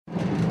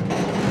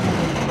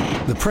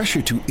The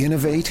pressure to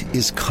innovate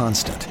is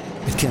constant.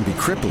 It can be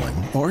crippling,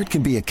 or it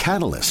can be a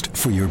catalyst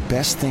for your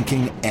best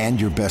thinking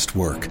and your best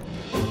work.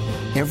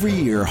 Every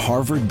year,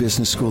 Harvard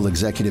Business School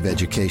Executive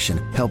Education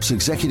helps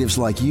executives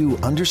like you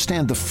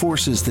understand the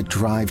forces that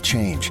drive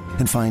change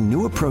and find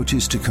new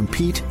approaches to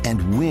compete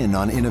and win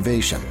on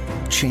innovation.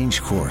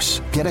 Change course.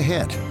 Get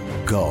ahead.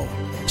 Go.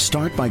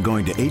 Start by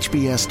going to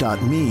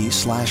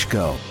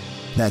hbs.me/go.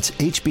 That's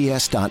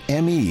hbs.me/go.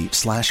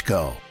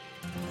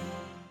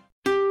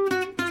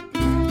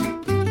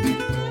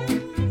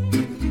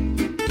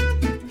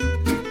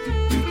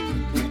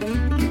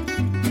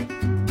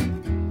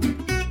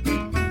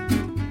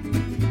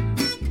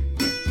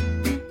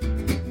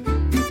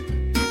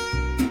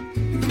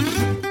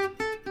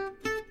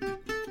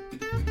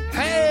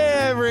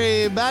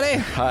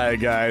 Hi,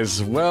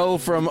 guys. Well,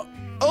 from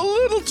a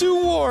little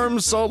too warm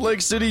Salt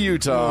Lake City,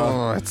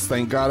 Utah. Oh, it's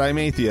Thank God I'm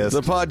Atheist.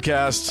 The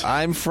podcast.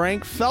 I'm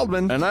Frank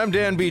Feldman. And I'm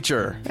Dan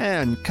Beecher.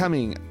 And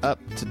coming up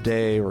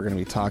today, we're going to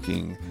be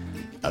talking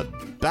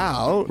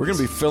about... We're going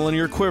to be filling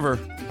your quiver,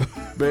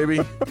 baby.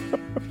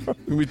 We're going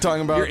to be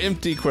talking about... Your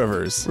empty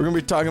quivers. We're going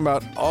to be talking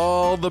about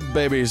all the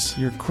babies.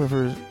 Your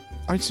quiver...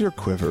 Is your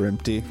quiver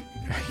empty?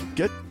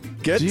 Get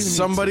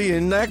somebody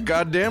in that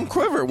goddamn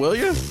quiver, will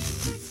you?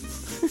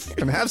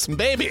 And have some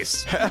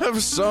babies.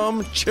 Have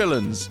some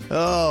chillins.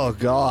 Oh,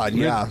 God,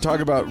 yeah. Talk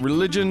about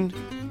religion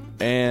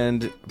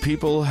and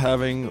people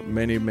having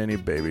many, many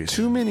babies.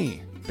 Too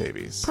many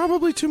babies.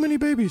 Probably too many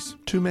babies.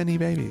 Too many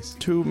babies.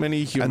 Too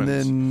many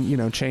humans. And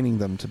then, chaining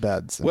them to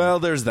beds. Well,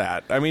 there's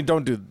that. I mean,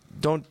 don't do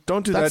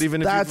that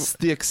even if that's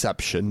the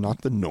exception,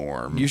 not the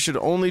norm. You should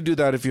only do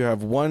that if you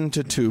have 1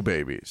 to 2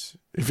 babies.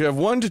 If you have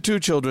 1 to 2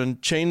 children,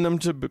 chain them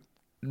to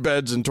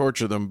beds and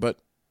torture them. But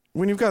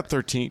when you've got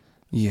 13...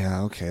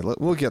 Yeah, okay.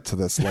 We'll get to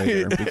this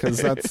later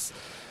because that's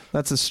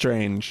a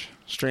strange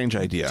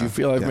idea. Do you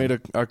feel I've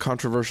made a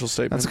controversial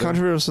statement? That's a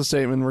controversial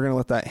statement. We're going to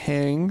let that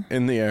hang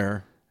in the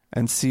air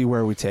and see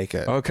where we take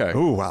it. Okay.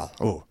 Oh, wow.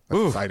 Oh,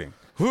 that's exciting.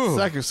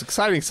 It's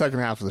exciting second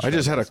half of the show. I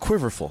just had a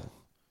quiverful.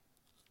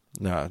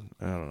 No,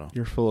 I don't know.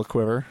 You're full of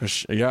quiver?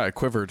 Yeah, I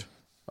quivered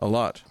a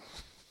lot.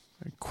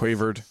 I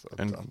quavered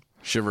and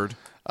shivered.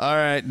 All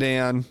right,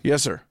 Dan.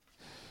 Yes, sir.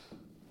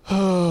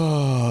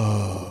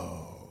 Oh.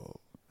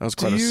 That was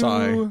quite a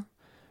sigh.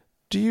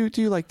 Do you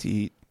like to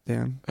eat,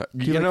 Dan?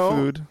 Do you like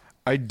food?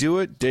 I do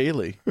it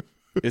daily.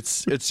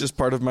 It's just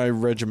part of my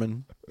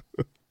regimen.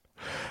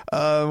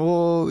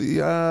 How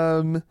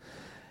do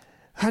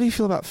you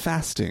feel about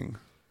fasting?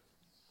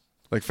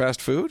 Like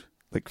fast food?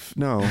 Like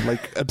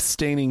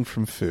abstaining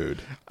from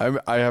food.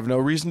 I have no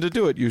reason to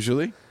do it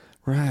usually.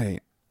 Right.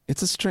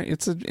 It's an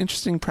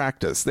interesting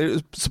practice.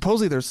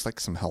 Supposedly there's like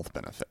some health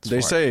benefits. They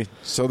say.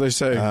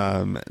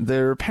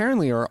 There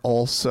apparently are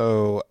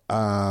also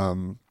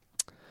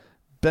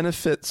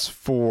benefits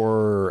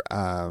for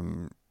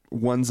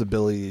one's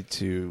ability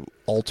to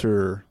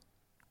alter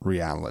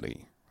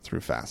reality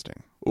through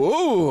fasting.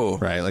 Ooh,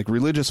 right. Like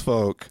religious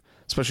folk,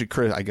 especially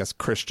I guess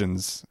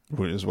Christians,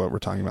 which is what we're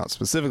talking about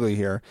specifically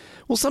here,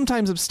 will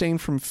sometimes abstain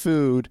from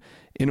food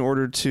in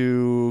order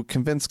to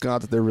convince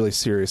God that they're really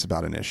serious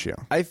about an issue.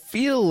 I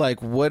feel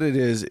like what it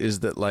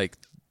is that like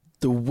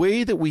the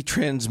way that we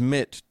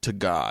transmit to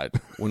God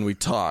when we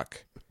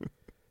talk,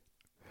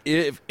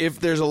 if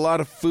there's a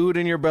lot of food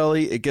in your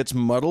belly, it gets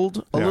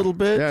muddled a little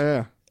bit.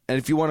 Yeah. And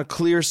if you want a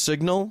clear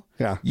signal,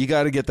 you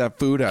got to get that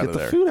food out of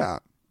there. Get the food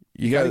out.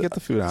 You got to get the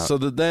food out. So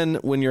that then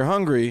when you're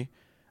hungry,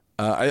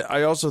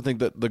 I also think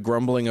that the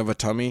grumbling of a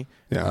tummy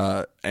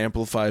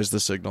amplifies the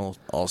signal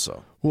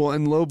also. Well,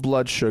 and low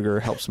blood sugar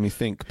helps me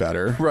think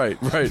better. Right.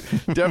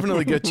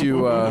 Definitely get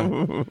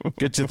you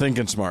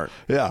thinking smart.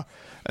 Yeah.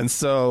 And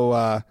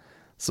so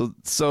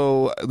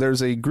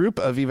there's a group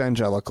of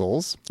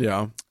evangelicals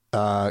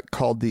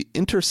called the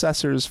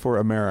Intercessors for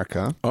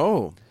America.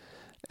 Oh.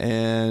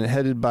 And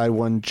headed by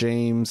one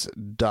James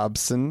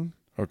Dobson.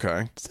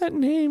 Okay. What's that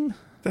name?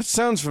 That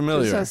sounds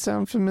familiar. Does that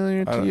sound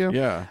familiar to you?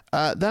 Yeah.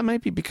 That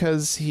might be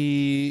because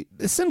he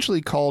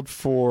essentially called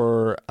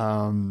for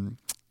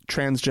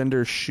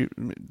transgender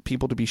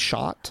people to be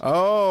shot.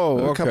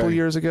 Oh, a couple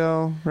years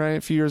ago, right?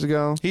 A few years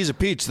ago. He's a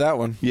peach, that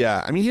one.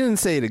 Yeah. I mean, he didn't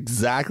say it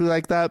exactly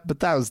like that,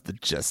 but that was the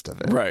gist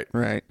of it.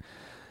 Right.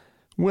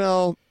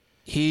 Well,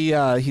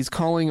 he's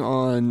calling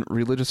on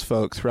religious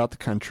folk throughout the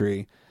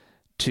country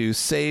to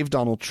save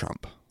Donald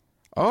Trump.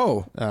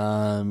 Oh.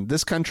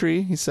 This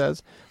country, he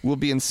says, will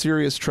be in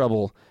serious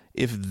trouble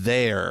if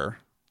they're,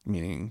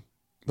 meaning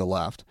the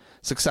left,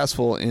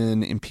 successful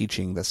in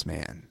impeaching this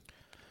man.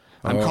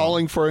 I'm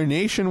calling for a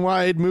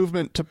nationwide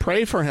movement to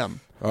pray for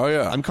him. Oh,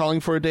 yeah. I'm calling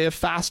for a day of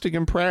fasting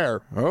and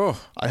prayer.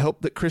 Oh. I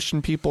hope that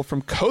Christian people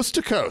from coast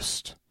to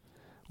coast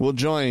will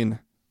join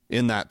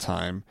in that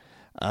time.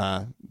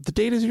 The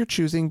date is your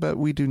choosing, but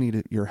we do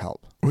need your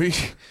help.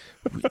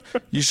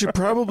 You should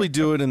probably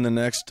do it in the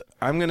next,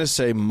 I'm going to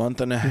say,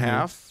 month and a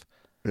half.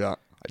 Yeah.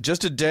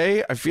 Just a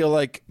day. I feel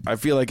like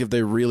if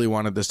they really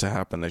wanted this to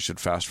happen, they should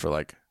fast for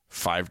like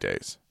 5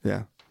 days.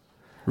 Yeah.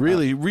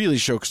 Really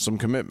show some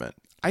commitment.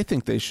 I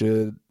think they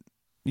should.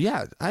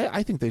 Yeah.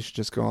 I think they should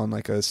just go on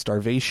like a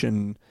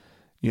starvation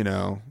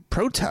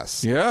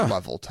protest Yeah.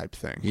 level type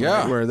thing.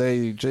 Yeah. right? Where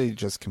they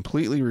just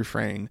completely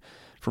refrain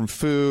from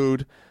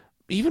food,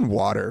 even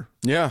water,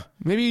 Yeah.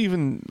 maybe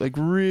even like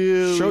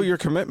really Show your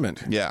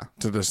commitment yeah.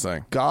 to this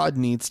thing. God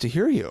needs to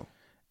hear you.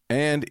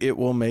 And it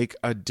will make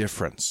a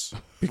difference.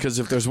 Because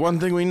if there's one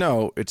thing we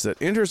know, it's that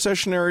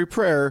intercessionary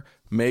prayer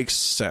makes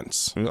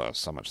sense. Oh,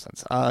 so much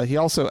sense. He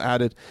also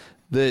added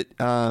that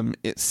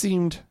it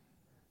seemed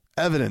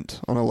evident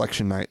on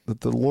election night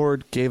that the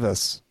Lord gave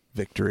us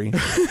victory.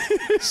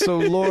 So,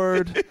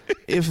 Lord,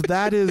 if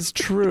that is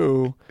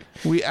true,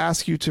 we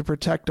ask you to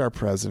protect our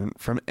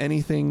president from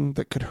anything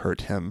that could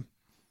hurt him.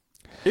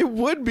 It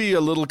would be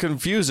a little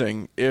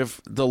confusing if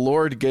the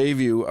Lord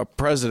gave you a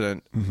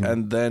president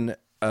and then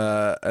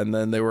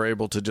they were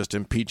able to just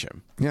impeach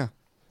him. Yeah,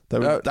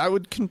 that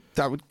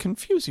would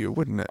confuse you,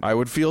 wouldn't it? I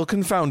would feel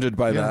confounded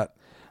by that.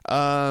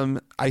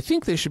 I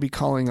think they should be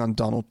calling on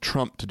Donald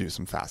Trump to do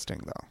some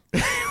fasting, though.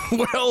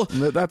 Well,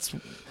 That's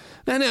more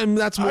I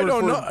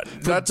don't know. for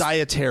That's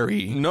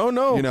dietary.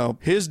 No.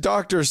 His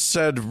doctor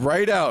said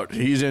right out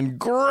he's in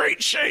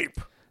great shape.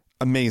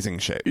 Amazing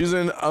shape. He's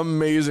in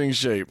amazing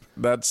shape.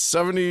 That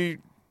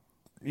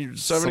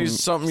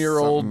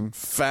 70-something-year-old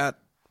fat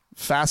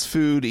Fast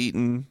food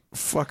eating,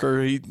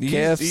 fucker. He's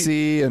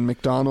KFC and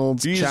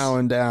McDonald's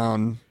chowing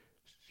down.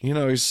 he's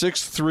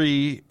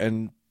 6'3"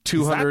 and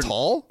 200. Is that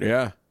tall?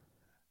 Yeah.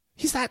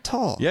 He's that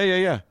tall.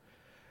 Yeah.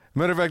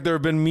 Matter of fact, there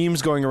have been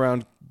memes going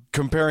around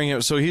comparing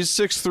him. So he's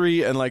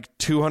 6'3" and like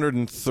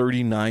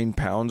 239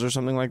 pounds or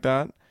something like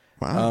that.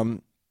 Wow.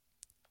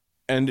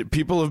 And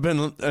people have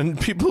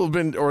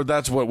been, or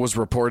that's what was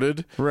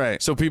reported. Right.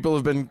 So people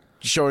have been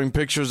showing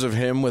pictures of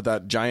him with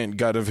that giant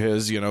gut of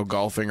his,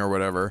 golfing or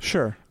whatever.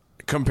 Sure.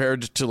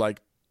 Compared to like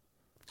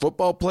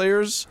football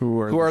players who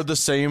are the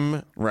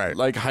same, Right.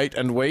 like height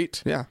and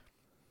weight. Yeah.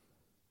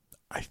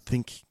 I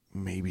think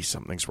maybe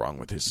something's wrong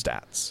with his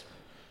stats.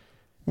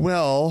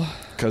 Well,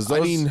 Because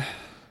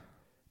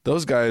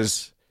those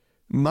guys,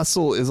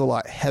 muscle is a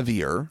lot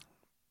heavier.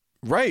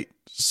 right?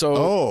 So,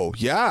 Oh,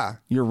 yeah.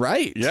 You're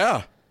right.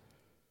 yeah,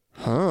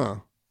 Huh.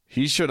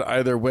 he should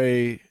either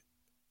weigh.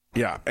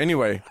 Yeah.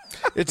 Anyway,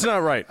 it's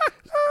not right.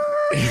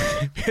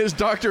 His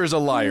doctor is a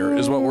liar,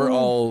 is what we're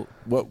all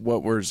what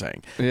we're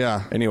saying.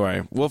 Yeah.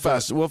 Anyway, we'll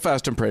fast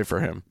and pray for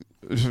him.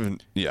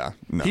 Yeah.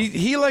 No.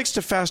 He likes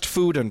to fast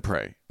food and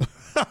pray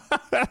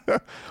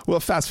well,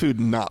 fast food,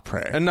 not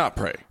pray. and not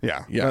pray.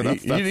 Yeah. Yeah. No,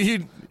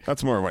 He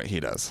that's more what he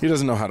does. he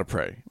doesn't know how to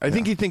pray. I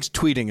think he thinks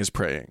tweeting is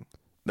praying.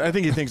 I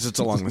think he thinks it's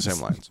along the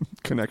same lines.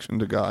 Connection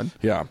to God.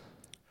 Yeah.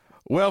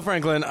 Well,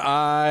 Franklin,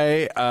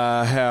 I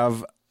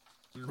have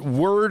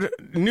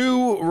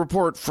new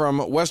report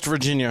from West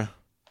Virginia.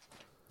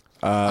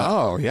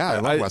 Oh, yeah. I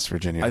love West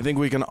Virginia. I think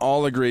we can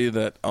all agree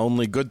that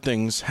only good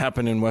things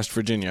happen in West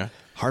Virginia.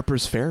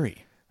 Harper's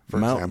Ferry, for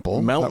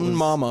example. Mountain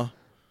Mama.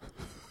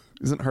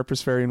 Isn't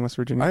Harper's Ferry in West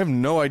Virginia? I have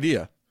no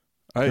idea.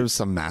 There was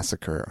some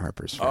massacre at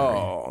Harper's Ferry.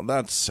 Oh,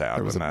 that's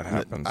sad when that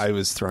happens. I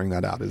was throwing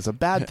that out as a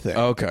bad thing.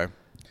 Okay.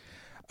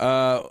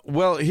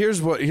 Well,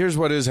 here's what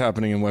is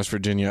happening in West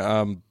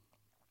Virginia.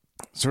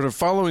 Sort of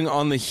following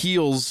on the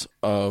heels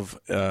of.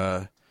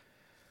 Do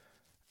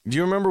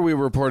you remember we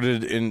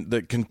reported in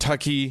that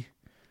Kentucky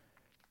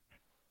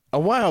a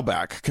while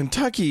back?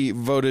 Kentucky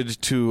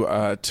voted to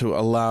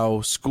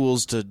allow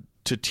schools to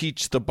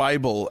teach the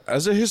Bible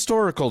as a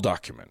historical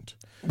document,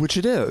 Which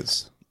it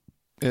is.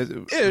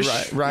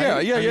 Ish.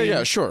 Right.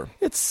 Yeah. Sure.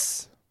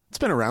 It's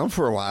been around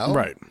for a while.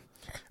 Right.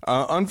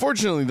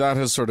 Unfortunately, that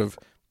has sort of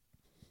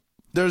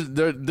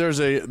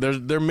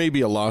there may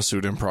be a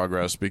lawsuit in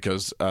progress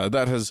because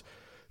that has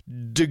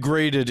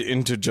degraded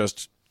into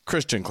just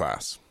Christian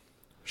class.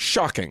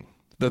 Shocking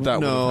that would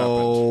have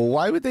happened.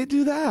 Why would they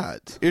do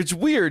that? It's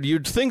weird.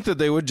 You'd think that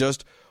they would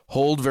just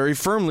hold very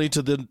firmly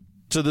to the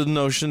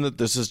notion that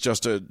this is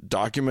just a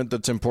document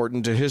that's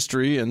important to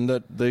history and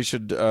that they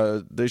should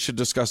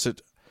discuss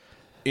it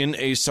in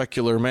a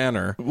secular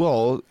manner.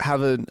 Well,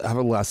 have a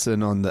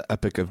lesson on the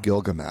Epic of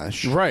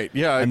Gilgamesh, Right,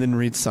 yeah. and then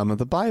read some of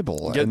the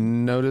Bible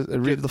and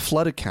read the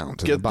flood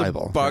account of the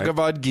Bible. The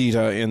Bhagavad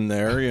Gita in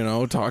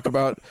there, talk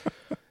about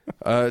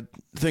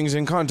things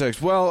in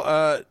context.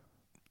 Well,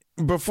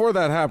 before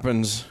that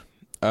happens,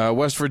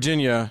 West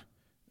Virginia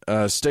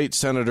State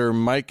Senator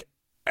Mike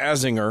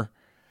Azinger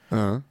is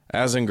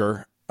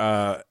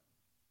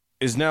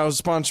now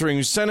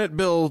sponsoring Senate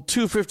Bill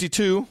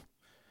 252,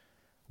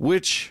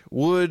 which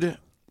would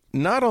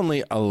not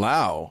only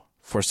allow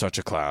for such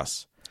a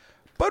class,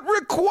 but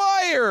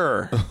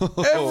require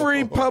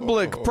every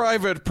public,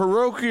 private,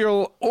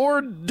 parochial,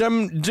 or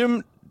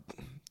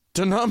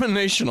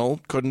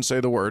denominational, couldn't say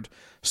the word,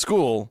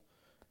 school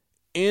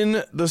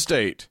in the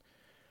state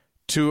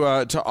to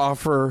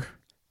offer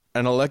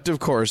an elective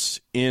course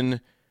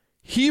in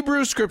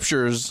Hebrew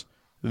Scriptures,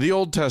 the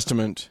Old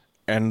Testament,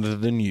 and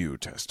the New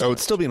Testament. Oh, it'd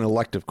still be an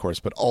elective course,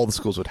 but all the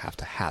schools would have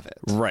to have it.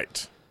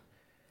 Right.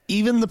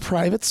 Even the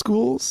private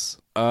schools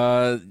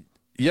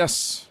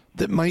Yes.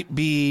 that might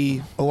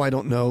be, I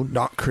don't know,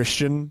 not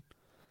Christian.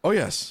 Oh,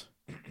 yes.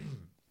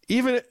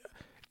 Even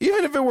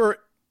if it were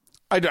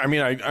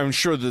I'm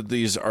sure that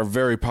these are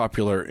very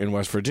popular in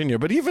West Virginia,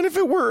 but even if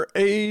it were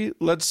a,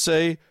 let's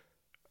say,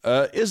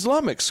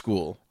 Islamic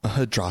school, A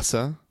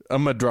madrasa. a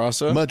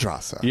madrasa,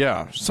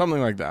 Madrasa.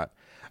 something like that.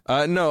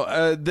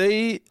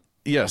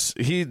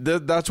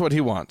 That's what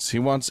he wants. He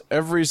wants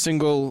every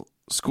single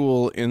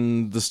school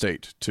in the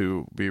state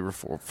to be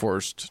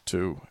forced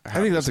to have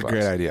I think that's this a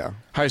great class. idea.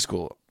 High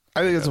school.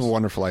 I think it's a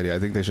wonderful idea. I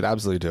think they should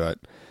absolutely do it.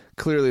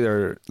 Clearly,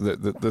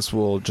 this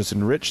will just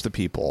enrich the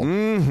people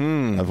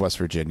of West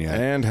Virginia.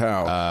 And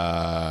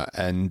how?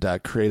 And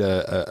create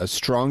a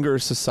stronger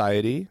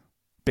society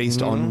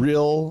based on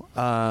real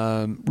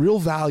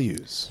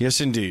values. Yes,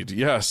 indeed.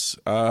 Yes.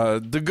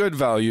 The good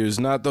values,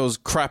 not those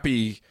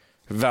crappy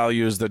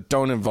values that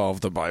don't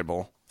involve the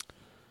Bible.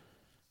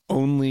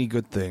 Only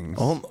good things.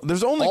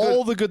 There's only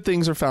all the good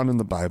things are found in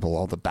the Bible.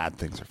 All the bad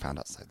things are found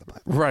outside the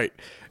Bible. Right.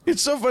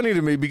 It's so funny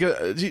to me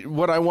because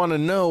what I want to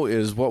know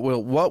is what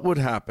would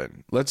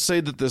happen. Let's say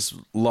that this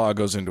law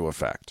goes into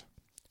effect.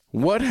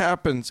 What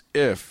happens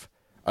if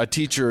a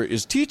teacher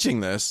is teaching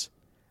this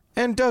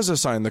and does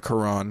assign the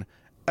Quran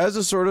as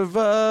a sort of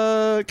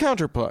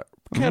counterplay?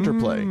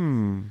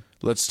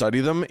 Let's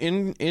study them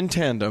in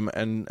tandem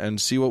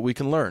and see what we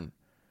can learn.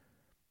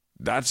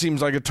 That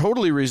seems like a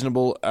totally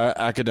reasonable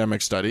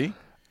academic study.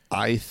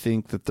 I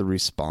think that the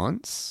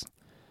response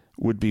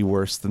would be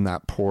worse than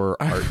that poor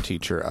art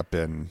teacher up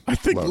in I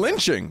think Logan.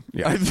 lynching.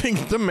 Yeah. I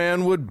think the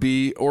man would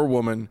be, or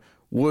woman,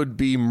 would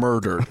be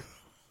murdered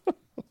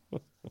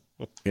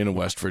in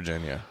West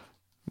Virginia.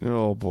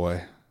 Oh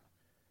boy.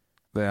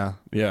 Yeah.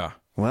 Yeah.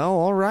 Well,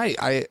 all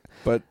right.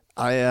 But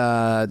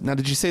now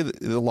did you say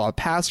that the law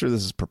passed or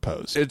this is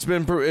proposed? it's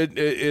been, it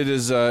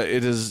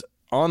is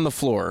on the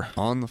floor.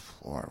 On the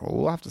floor. Well,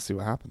 we'll have to see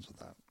what happens with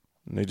that.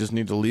 They just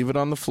need to leave it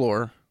on the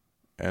floor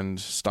and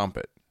stomp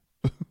it.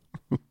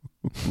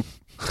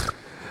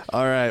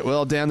 All right.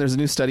 Well, Dan, there's a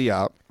new study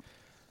out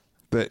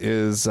that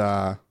is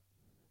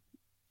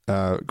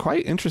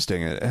quite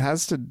interesting. It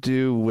has to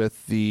do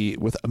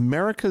with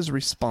America's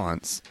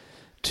response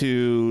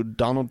to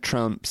Donald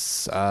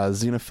Trump's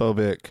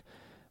xenophobic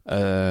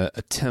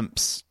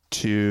attempts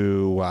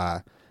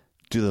to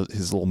do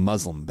his little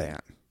Muslim ban.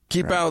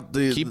 Keep out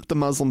Keep the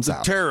Muslims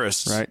out.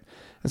 terrorists, Right.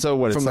 And so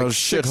what? from It's like those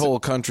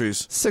shithole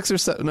countries. 6 or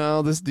 7.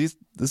 No,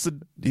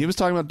 he was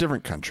talking about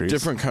different countries.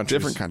 Different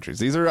countries.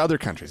 These are other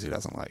countries he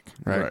doesn't like.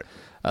 Right. Right.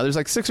 There's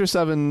like 6 or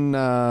 7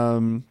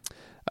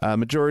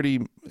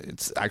 majority.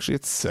 It's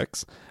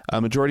 6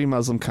 majority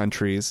Muslim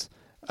countries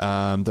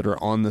that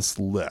are on this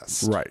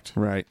list. Right.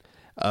 Right.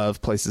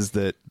 Of places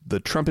that the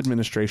Trump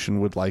administration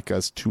would like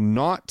us to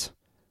not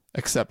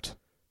accept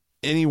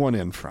anyone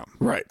in from.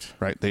 Right.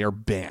 Right. They are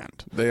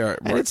banned. They are.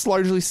 And it's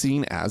largely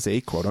seen as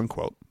a quote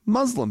unquote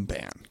Muslim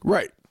ban.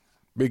 Right.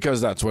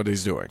 Because that's what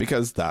he's doing.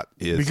 Because that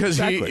is Because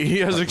exactly he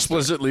has what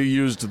explicitly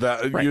used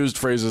that Right. used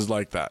phrases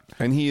like that.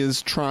 and he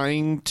is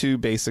trying to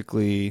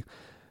basically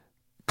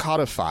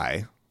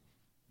codify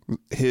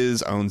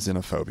his own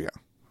xenophobia,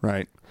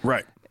 right?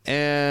 Right.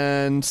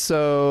 And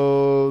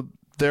so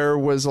there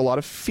was a lot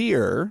of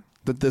fear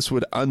that this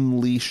would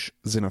unleash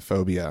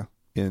xenophobia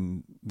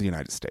in the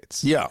United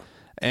States. Yeah.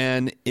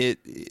 And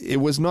it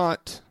was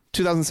not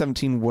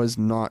 2017 was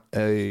not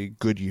a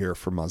good year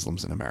for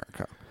Muslims in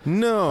America.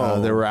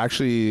 No. There were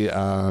actually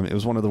it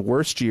was one of the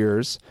worst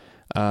years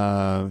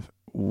for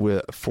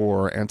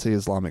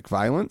anti-Islamic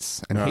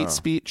violence and hate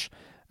speech.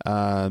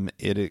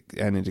 It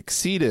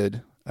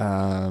exceeded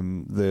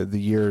the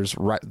years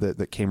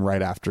that came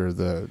right after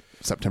the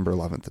September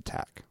 11th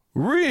attack.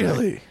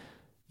 Really?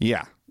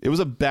 Yeah, it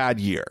was a bad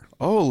year.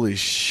 Holy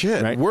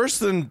shit. Right. Worse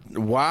than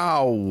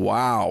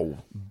wow.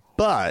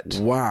 But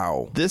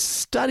Wow. this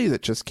study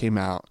that just came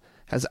out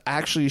has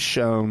actually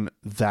shown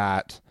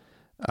that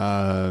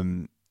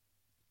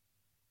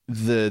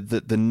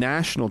the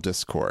national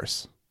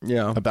discourse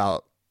Yeah.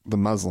 about the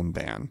Muslim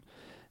ban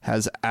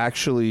has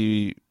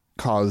actually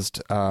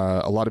caused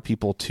a lot of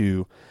people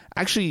to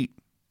actually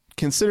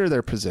consider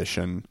their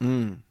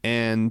position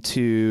and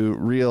to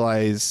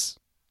realize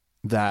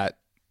that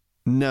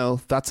no,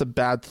 that's a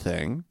bad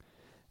thing,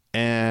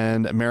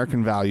 and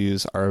American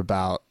values are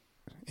about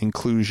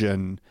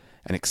inclusion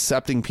and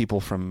accepting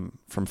people from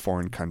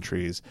foreign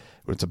countries.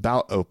 It's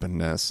about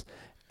openness,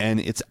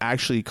 and it's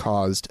actually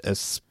caused a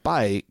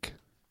spike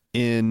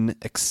in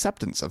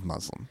acceptance of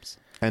Muslims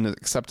and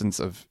acceptance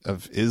of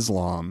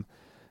Islam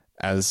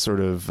as sort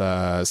of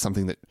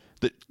something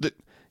that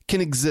can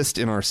exist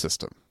in our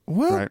system.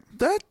 Well,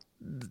 right?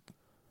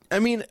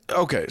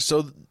 Okay,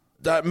 so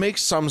that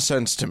makes some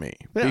sense to me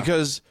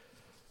because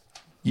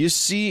you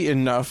see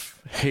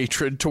enough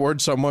hatred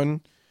towards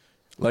someone,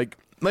 like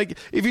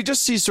if you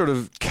just see sort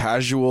of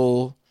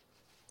casual,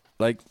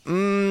 I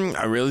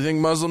really think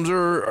Muslims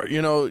are,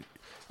 if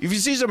you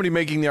see somebody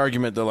making the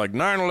argument that like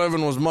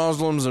 9/11 was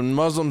Muslims and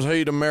Muslims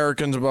hate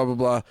Americans, blah, blah,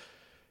 blah,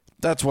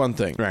 that's one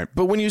thing. Right.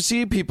 But when you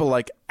see people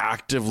like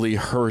actively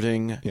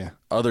hurting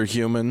other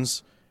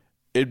humans,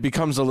 it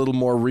becomes a little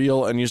more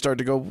real, and you start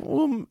to go,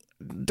 well,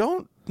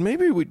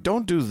 maybe we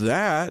don't do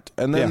that,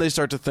 and then they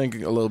start to think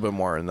a little bit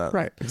more in that.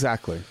 Right,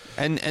 exactly.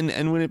 And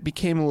when it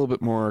became a little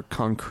bit more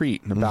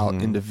concrete and about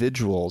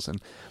individuals,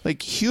 and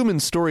like human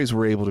stories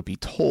were able to be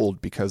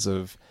told because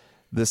of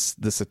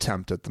this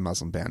attempt at the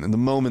Muslim ban, and the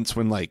moments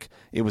when like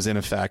it was in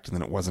effect and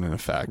then it wasn't in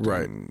effect,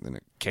 right, and then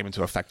it came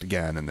into effect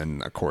again, and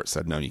then a court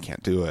said no, you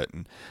can't do it,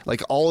 and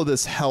like all of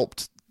this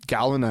helped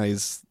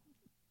galvanize,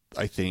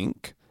 I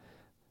think,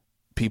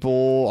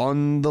 people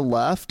on the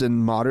left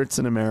and moderates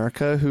in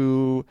America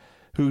who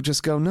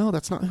just go, no,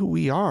 that's not who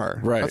we are.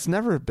 Right. That's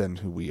never been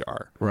who we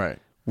are. Right.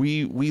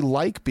 We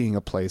like being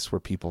a place where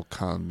people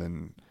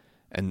come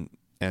and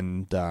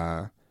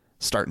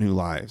start new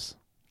lives.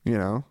 You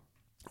know,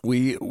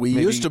 we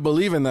used to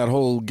believe in that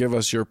whole "give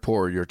us your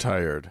poor, you're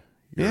tired."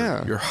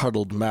 Your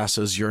huddled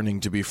masses yearning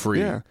to be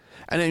free. Yeah,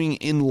 and I mean,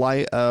 in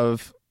light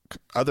of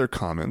other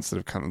comments that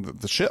have come,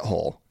 the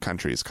shithole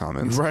countries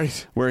comments,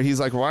 right, where he's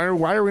like, why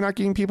are we not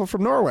getting people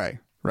from Norway?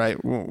 Right,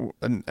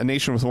 a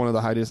nation with one of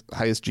the highest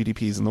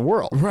GDPs in the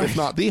world, right, if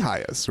not the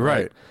highest,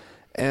 right?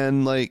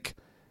 And like,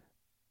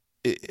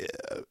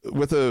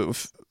 with a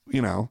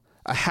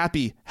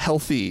happy,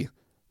 healthy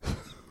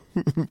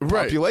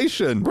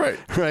population, right?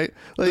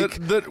 Like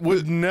that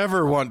would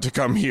never want to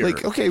come here.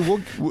 Like, okay,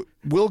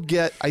 we'll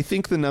get. I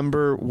think the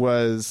number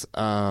was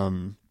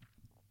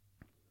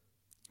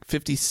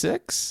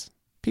 56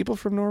 people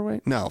from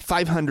Norway. No,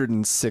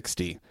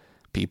 560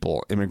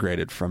 people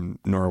immigrated from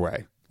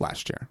Norway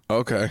last year.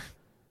 Okay.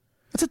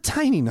 That's a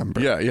tiny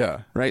number.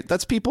 Yeah. Right?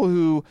 That's people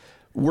who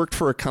worked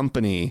for a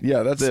company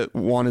that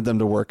wanted them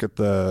to work at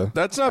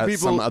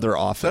some other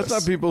office. That's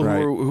not people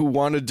who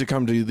wanted to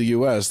come to the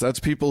US. That's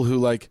people who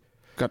like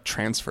got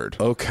transferred.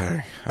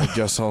 Okay. I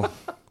guess I'll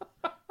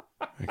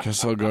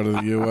go to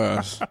the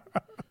US.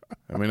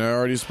 I mean, I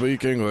already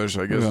speak English.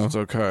 I guess it's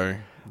okay.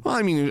 Well,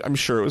 I mean, I'm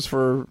sure it was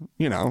for,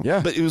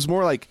 but it was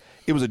more like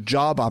it was a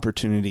job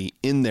opportunity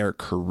in their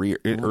career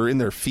or in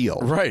their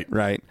field.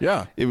 Right.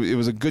 Yeah. It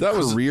was a good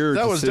career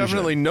That was decision.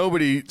 definitely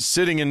nobody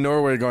sitting in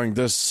Norway going,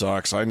 this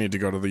sucks. I need to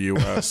go to the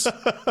U.S.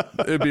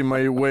 It'd be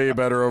way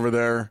better over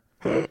there.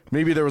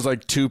 Maybe there was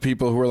like two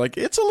people who were like,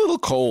 it's a little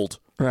cold.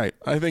 Right.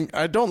 I think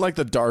I don't like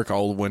the dark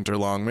all winter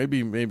long.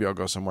 Maybe I'll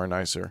go somewhere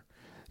nicer.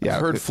 Yeah,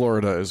 I've heard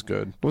Florida is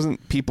good.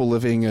 Wasn't people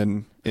living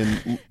in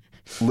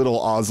little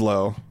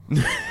Oslo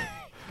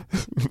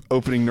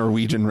opening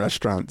Norwegian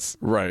restaurants?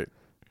 Right.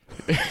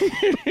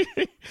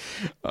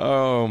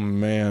 Oh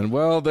man.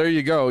 Well, there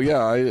you go.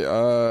 Yeah,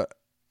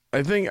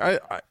 I think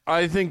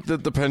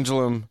that the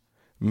pendulum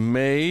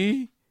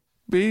may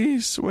be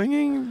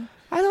swinging.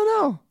 I don't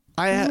know.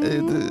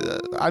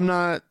 I'm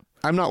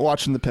not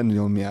watching the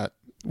pendulum yet.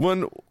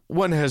 One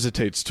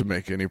hesitates to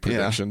make any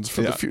predictions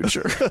for the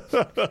future.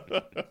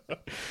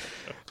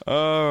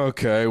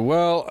 Okay.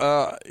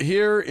 Well,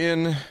 here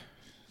in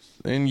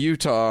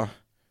Utah,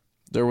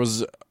 there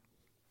was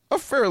a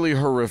fairly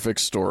horrific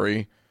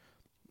story.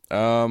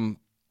 Two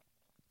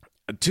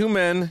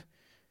men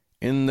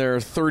in their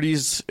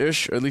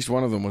 30s-ish, at least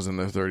one of them was in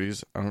their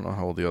 30s. I don't know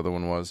how old the other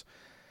one was.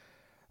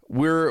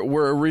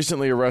 Were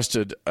recently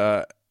arrested.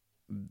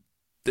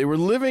 They were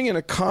living in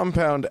a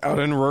compound out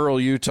in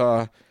rural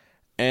Utah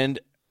and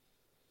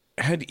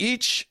had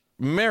each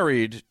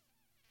married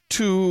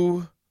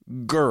two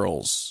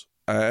girls.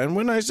 And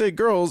when I say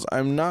girls,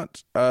 I'm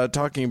not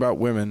talking about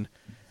women.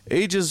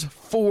 Ages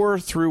 4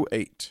 through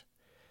 8.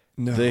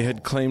 No. They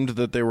had claimed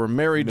that they were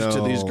married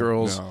to these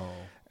girls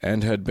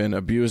and had been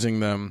abusing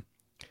them.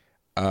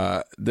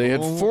 They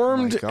had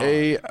formed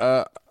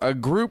a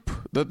group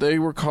that they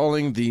were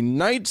calling the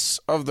Knights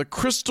of the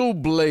Crystal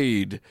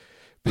Blade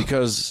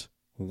because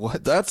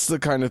that's the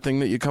kind of thing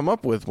that you come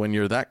up with when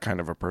you're that kind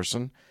of a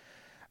person.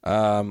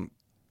 And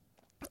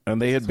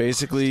they had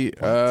basically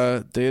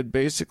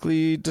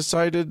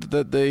decided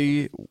that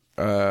they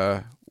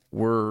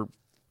were,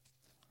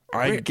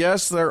 I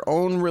guess, their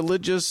own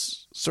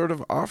religious sort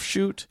of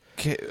offshoot.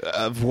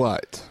 Of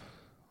what?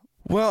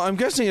 Well, I'm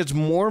guessing it's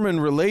Mormon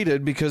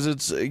related because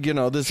it's,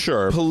 this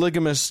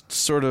polygamist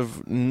sort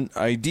of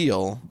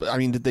ideal. I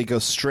mean, did they go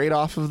straight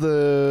off of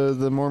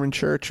the Mormon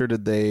church or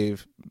did they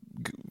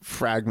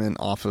fragment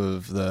off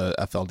of the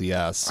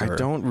FLDS? I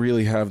don't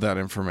really have that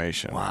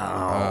information.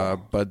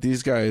 Wow. But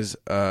these guys,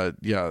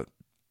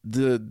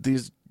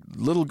 these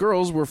little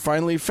girls were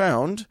finally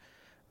found.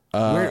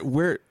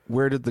 Where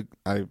did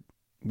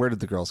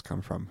the girls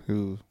come from?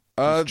 Whose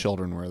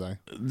children were they?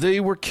 They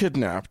were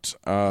kidnapped.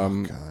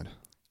 Oh God.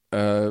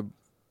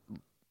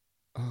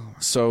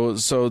 So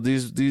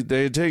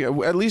they had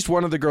taken, at least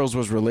one of the girls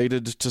was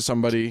related to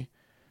somebody.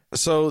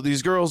 So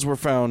these girls were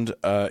found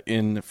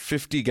in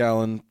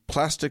 50-gallon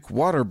plastic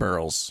water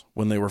barrels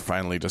when they were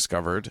finally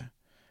discovered,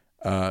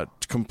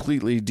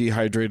 completely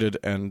dehydrated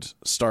and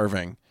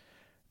starving.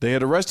 They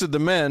had arrested the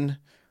men,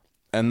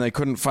 and they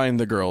couldn't find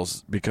the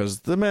girls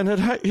because the men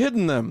had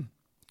hidden them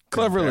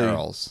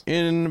cleverly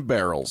in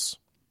barrels.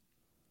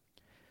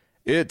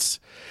 It's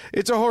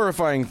a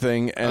horrifying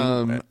thing.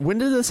 And when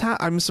did this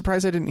happen? I'm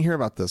surprised I didn't hear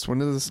about this. When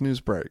did this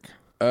news break?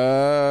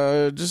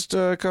 Just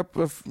a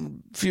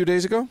few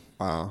days ago.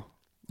 Wow.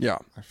 Yeah.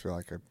 I feel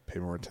like I pay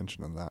more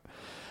attention than that.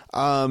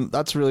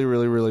 That's really,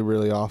 really, really,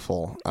 really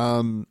awful.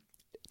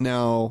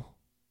 Now,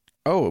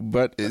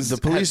 but the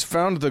police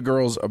found the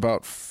girls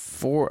about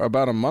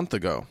a month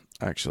ago,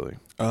 actually.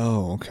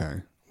 Oh,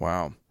 okay.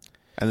 Wow.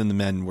 And then the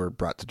men were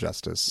brought to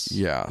justice.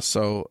 Yeah.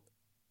 So,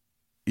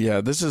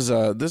 yeah, this is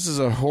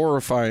a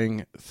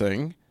horrifying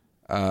thing,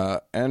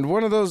 and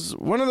one of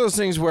those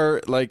things where,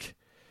 like,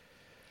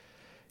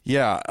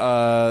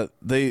 yeah,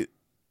 they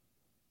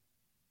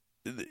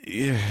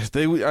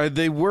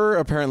were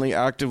apparently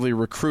actively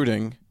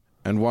recruiting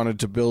and wanted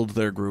to build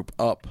their group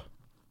up.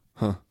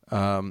 Huh.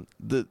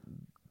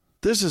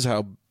 This is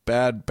how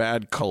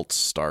bad cults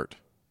start.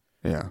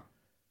 Yeah.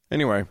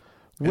 Anyway.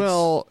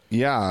 Well,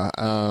 yeah.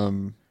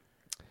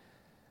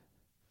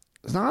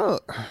 It's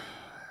not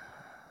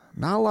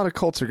a lot of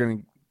cults are going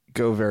to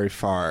go very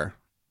far.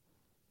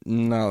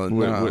 No.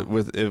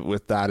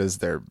 With that as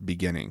their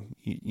beginning.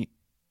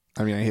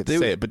 I mean, I hate to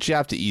say it, but you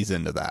have to ease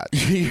into that.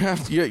 You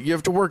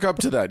have to work up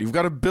to that. You've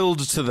got to build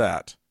to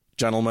that,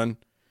 gentlemen.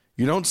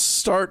 You don't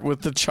start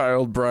with the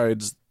child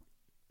brides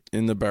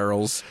in the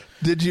barrels.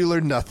 Did you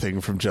learn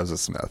nothing from Joseph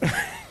Smith?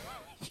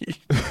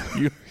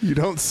 you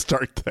don't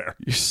start there.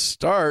 You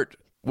start.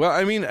 Well,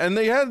 I mean, and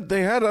they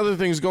had other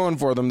things going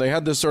for them. They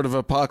had this sort of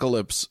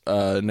apocalypse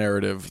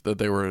narrative that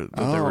they were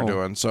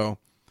doing. So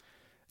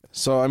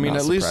I mean,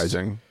 Not at least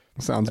surprising.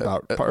 Sounds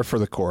about par for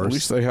the course. At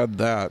least they had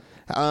that.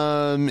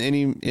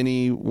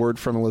 Any word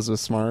from Elizabeth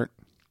Smart?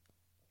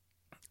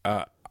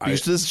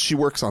 She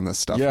works on this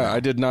stuff. Yeah, now. I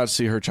did not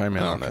see her chime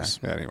in on this.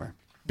 Yeah, anyway,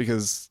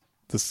 because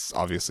this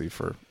obviously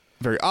for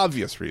very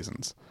obvious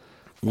reasons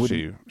would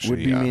be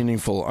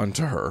meaningful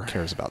unto her.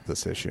 Cares about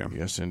this issue.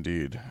 Yes,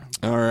 indeed.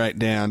 All right,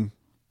 Dan.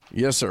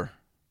 Yes, sir.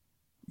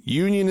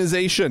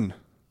 Unionization.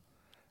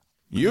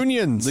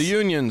 Unions. The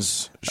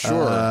unions.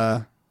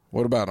 Sure.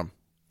 What about them?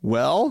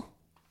 Well,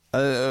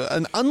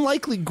 an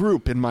unlikely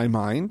group in my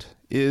mind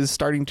is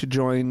starting to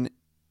join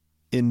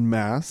en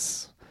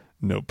masse.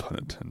 No pun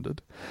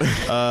intended.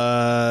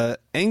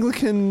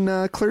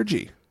 Anglican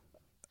clergy.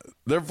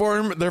 They're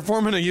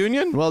forming a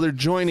union? Well, they're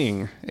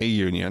joining a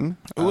union.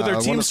 Oh, they're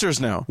Teamsters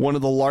now. One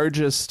of the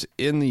largest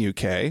in the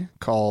UK,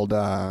 called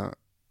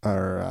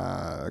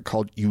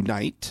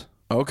Unite.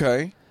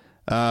 Okay.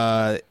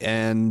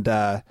 And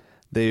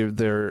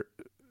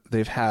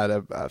they've had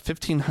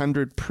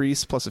 1,500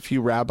 priests plus a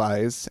few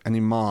rabbis and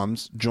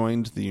imams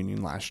joined the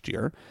union last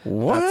year.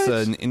 What?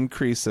 That's an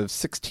increase of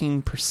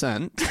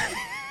 16%.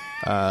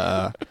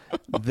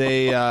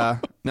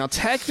 Now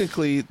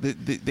technically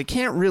they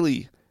can't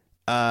really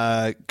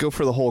go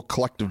for the whole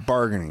collective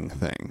bargaining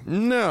thing.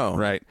 No.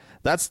 Right.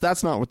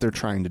 That's not what they're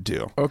trying to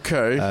do.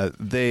 Okay.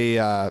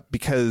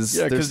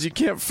 Because you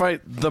can't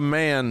fight the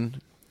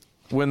man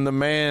when the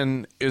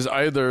man is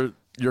either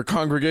your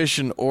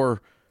congregation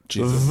or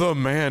the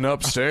man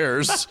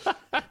upstairs.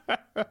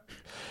 That'd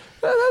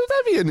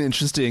be an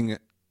interesting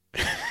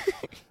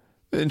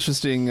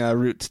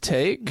route to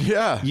take.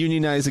 Yeah.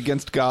 Unionize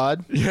against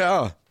God.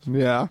 Yeah.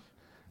 Yeah.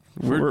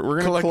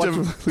 We're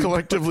going to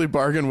collectively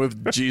bargain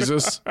with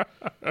Jesus.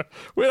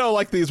 We don't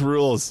like these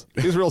rules.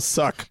 These rules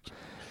suck.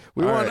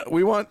 We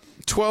want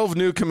 12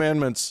 new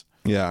commandments.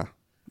 Yeah.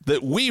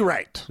 That we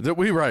write.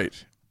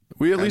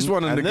 We at least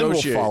want to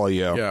negotiate. Then we'll follow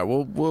you. Yeah,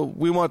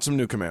 we want some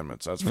new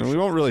commandments. That's for sure. We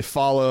won't really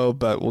follow,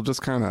 but we'll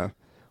just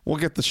we'll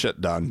get the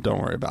shit done.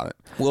 Don't worry about it.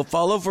 We'll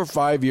follow for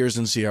 5 years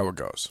and see how it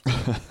goes.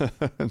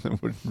 And then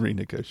we'll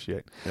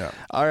renegotiate. Yeah.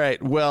 All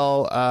right.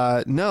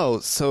 Well, no.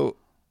 So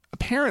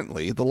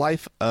apparently the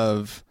life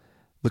of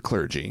the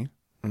clergy,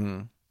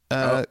 of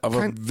a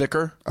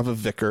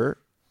vicar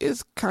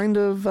is kind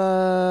of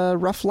a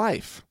rough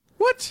life.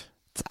 What?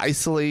 It's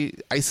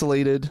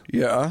isolated.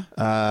 Yeah.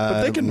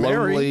 But they can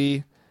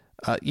marry.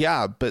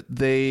 Yeah, but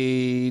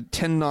they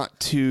tend not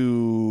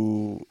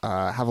to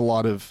have a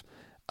lot of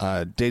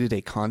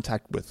day-to-day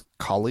contact with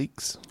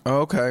colleagues. Oh,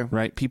 okay.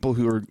 Right? People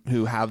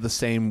who have the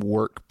same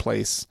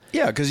workplace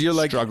because you're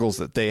like struggles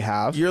that they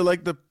have. You're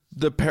like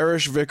the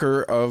parish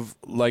vicar of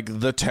like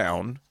the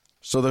town.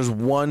 So there's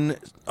one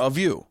of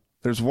you.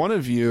 There's one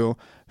of you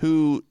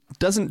who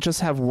doesn't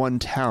just have one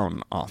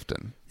town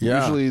often.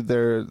 Yeah. Usually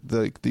they're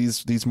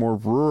these more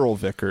rural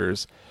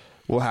vicars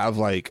will have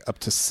like up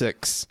to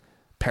 6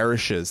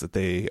 parishes that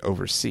they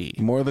oversee.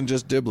 More than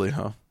just Dibley,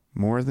 huh?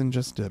 More than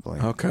just Dibley.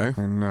 Okay.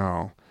 I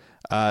know.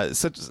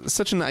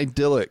 Such an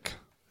idyllic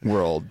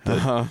world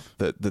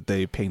that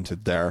they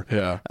painted there.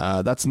 Yeah.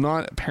 That's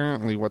not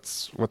apparently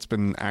what's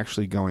been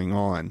actually going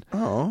on.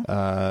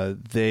 Oh.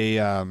 They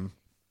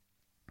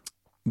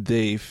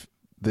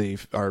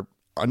are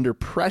under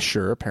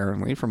pressure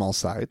apparently from all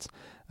sides,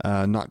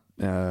 not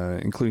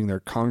including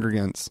their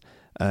congregants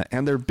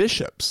and their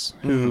bishops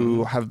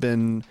who have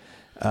been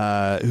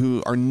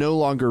who are no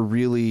longer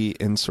really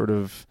in sort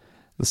of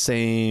the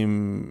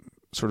same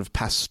sort of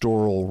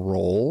pastoral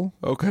role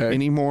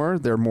anymore.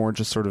 They're more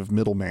just sort of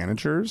middle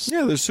managers.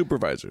 Yeah, they're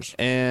supervisors.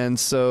 And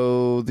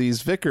so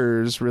these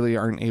vicars really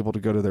aren't able to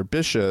go to their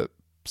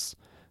bishops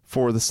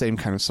for the same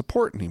kind of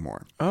support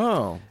anymore.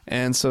 Oh.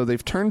 And so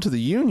they've turned to the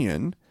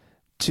union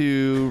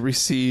to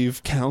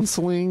receive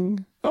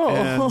counseling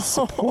and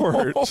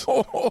support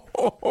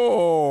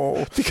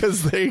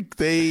because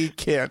they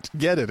can't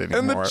get it anymore.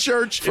 And the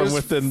church from is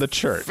within the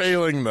church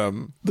failing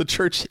them. The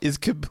church is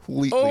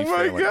completely Oh my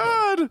failing them.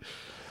 God.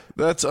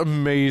 That's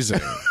amazing.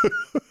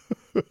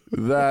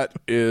 That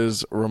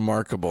is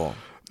remarkable.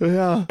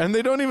 Yeah. And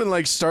they don't even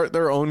like start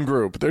their own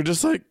group. They're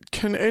just like,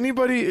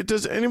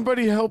 does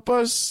anybody help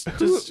us?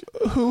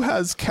 Who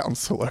has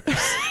counselors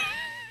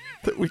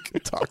that we can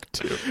talk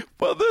to?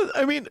 Well,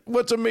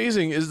 what's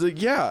amazing is that,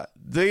 yeah,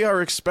 they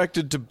are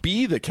expected to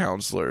be the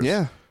counselors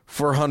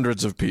for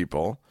hundreds of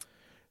people.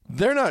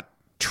 They're not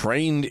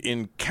trained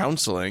in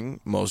counseling,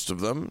 most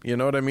of them. You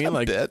know what I mean?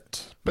 A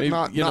bit, but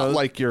maybe, not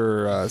like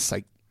your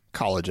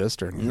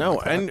psychologist or anything. No,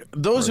 like that. and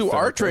those Or who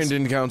are therapist. trained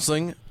in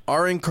counseling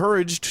are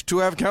encouraged to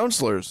have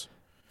counselors.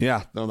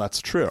 Yeah, no,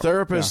 that's true.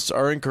 Therapists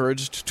are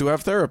encouraged to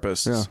have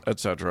therapists, Yeah.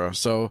 etc.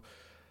 So,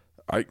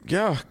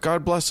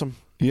 God bless them.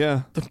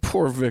 Yeah. The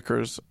poor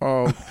vicars.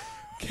 Oh,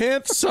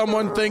 can't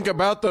someone think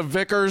about the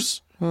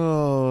vicars,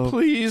 Oh,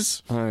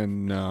 please? I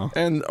know.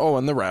 And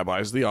the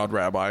rabbis, the odd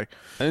rabbi,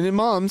 And the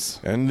imams.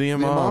 and the The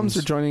imams. imams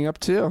are joining up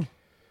too.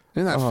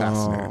 Isn't that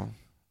fascinating?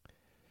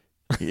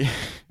 Yeah,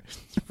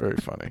 it's very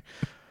funny.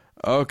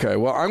 Okay,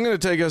 well, I'm going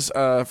to take us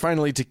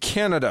finally to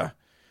Canada,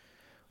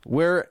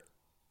 where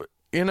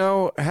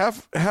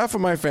half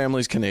of my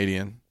family's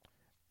Canadian,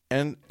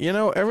 and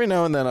every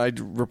now and then I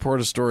report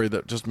a story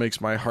that just makes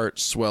my heart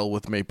swell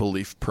with maple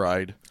leaf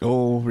pride.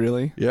 Oh,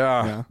 really?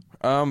 Yeah.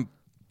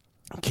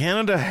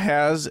 Canada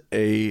has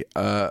a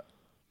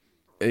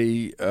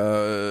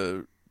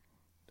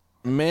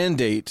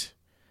mandate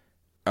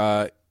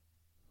that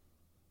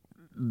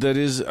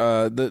is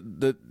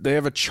that they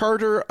have a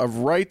charter of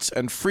rights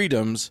and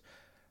freedoms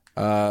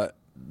that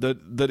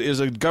is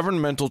a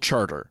governmental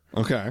charter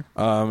Okay.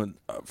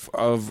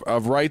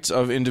 of rights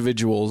of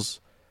individuals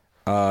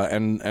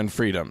and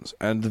freedoms,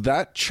 and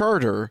that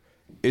charter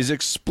is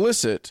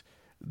explicit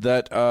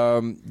that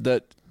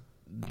that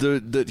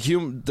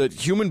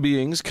human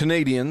beings,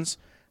 Canadians,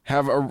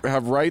 have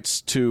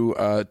rights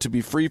to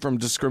be free from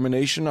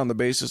discrimination on the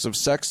basis of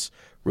sex,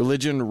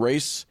 religion,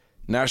 race,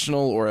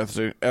 national or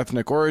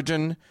ethnic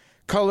origin,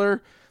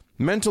 color,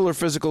 mental or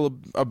physical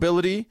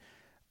ability,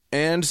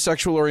 and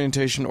sexual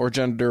orientation or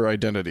gender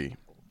identity,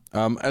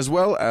 as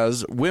well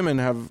as women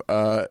have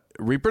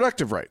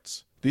reproductive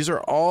rights. These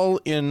are all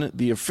in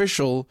the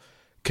official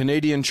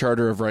Canadian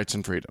Charter of Rights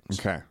and Freedoms.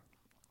 Okay.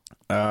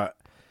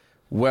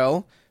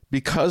 Well,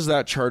 because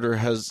that charter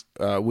has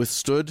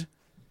withstood,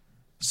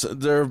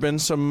 there have been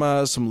some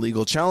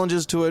legal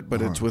challenges to it,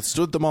 but it's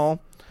withstood them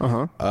all.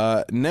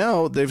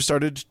 Now they've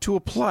started to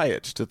apply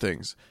it to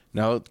things.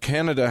 Now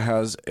Canada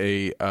has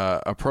a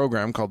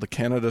program called the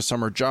Canada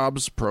Summer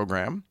Jobs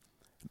Program,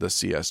 the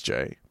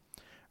CSJ,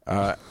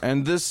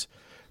 and this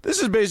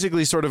is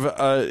basically sort of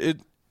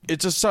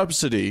it's a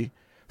subsidy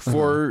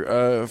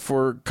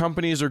for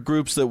companies or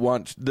groups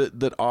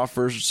that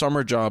offer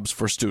summer jobs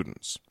for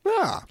students.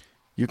 Yeah.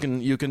 You can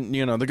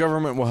the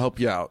government will help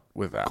you out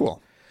with that.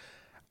 Cool.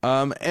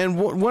 And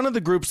one of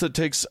the groups that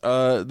takes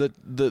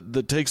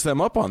that takes them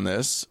up on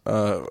this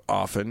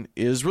often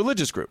is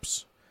religious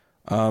groups.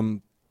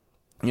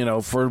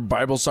 For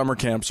Bible summer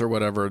camps or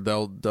whatever,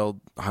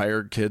 they'll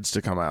hire kids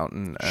to come out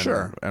and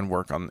Sure. and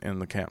work in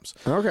the camps.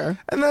 Okay.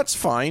 And that's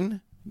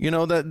fine.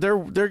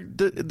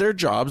 That they're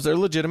jobs, they're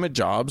legitimate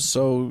jobs.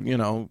 So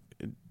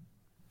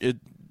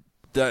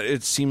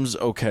it seems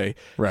okay.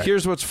 Right.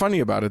 Here's what's funny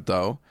about it,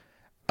 though.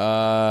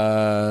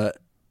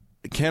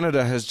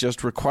 Canada has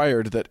just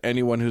required that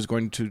anyone who's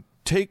going to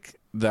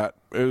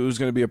who's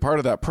going to be a part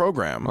of that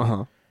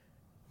program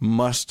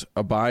must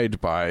abide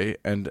by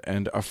and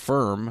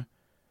affirm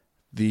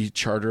the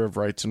Charter of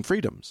Rights and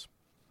Freedoms.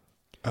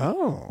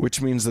 Oh.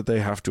 Which means that they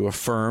have to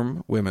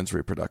affirm women's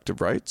reproductive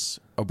rights,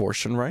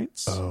 abortion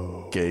rights,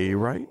 gay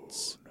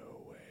rights,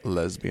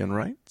 lesbian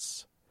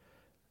rights.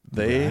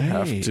 They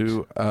have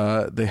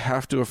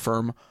to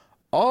affirm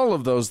all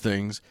of those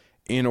things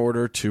in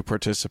order to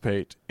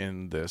participate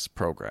in this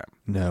program.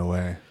 No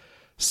way.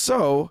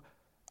 So,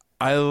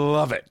 I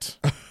love it.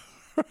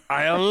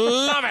 I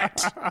love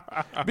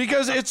it.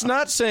 Because it's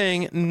not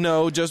saying,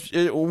 no,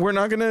 we're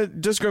not going to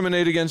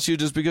discriminate against you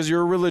just because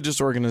you're a religious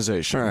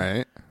organization.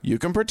 Right. You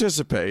can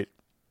participate,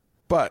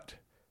 but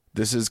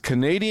this is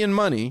Canadian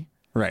money.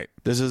 Right.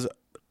 This is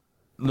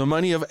the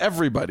money of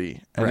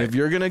everybody. And Right. if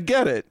you're going to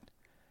get it,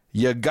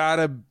 you got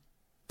to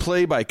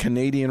play by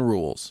Canadian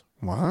rules.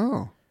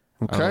 Wow.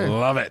 I Okay.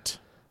 love it.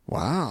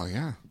 Wow.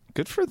 Yeah.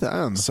 Good for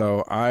them.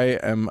 So I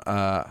am,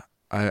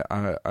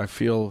 I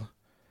feel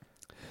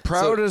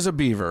proud as a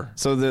beaver.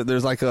 So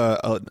there's like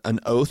an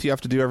oath you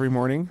have to do every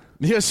morning.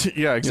 Yes,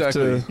 yeah,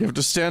 exactly. to- You have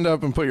to stand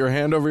up and put your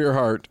hand over your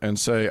heart and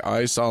say,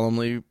 I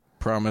solemnly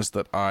promise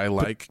that I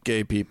like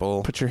gay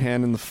people. Put your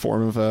hand in the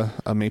form of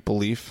a maple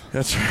leaf.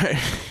 That's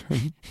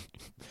right.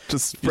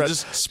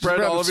 Just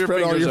spread all of your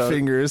fingers out.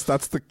 fingers.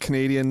 That's the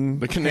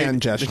Canadian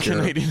hand gesture. The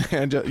Canadian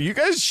hand gesture. You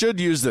guys should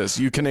use this,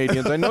 you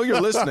Canadians. I know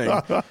you're listening.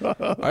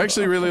 I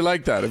actually really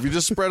like that. If you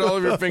just spread all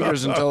of your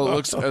fingers until it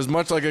looks as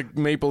much like a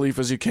maple leaf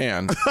as you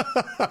can.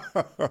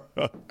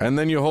 And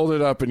then you hold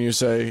it up and you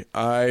say,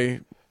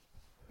 I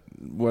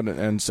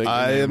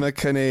am a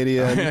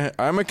Canadian.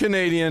 I'm a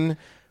Canadian.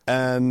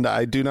 And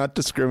I do not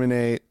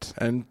discriminate.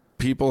 And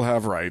people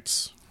have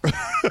rights.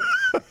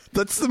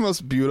 That's the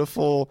most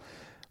beautiful,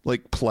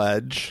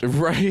 pledge.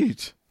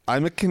 Right.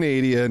 I'm a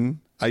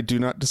Canadian. I do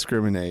not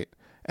discriminate.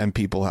 And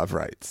people have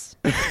rights.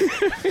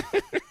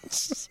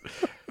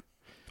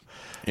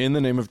 In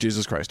the name of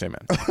Jesus Christ,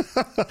 amen.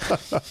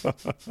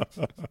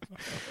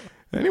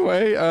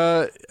 Anyway,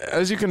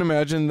 as you can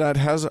imagine, that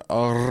has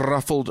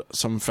ruffled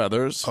some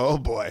feathers. Oh,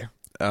 boy.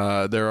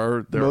 There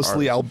are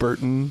mostly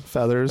Albertan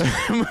feathers.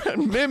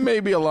 There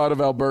may be a lot of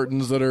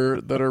Albertans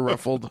that are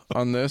ruffled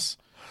on this.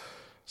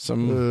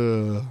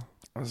 Some,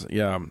 there's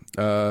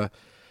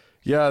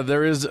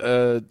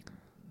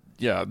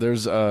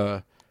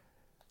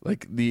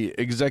the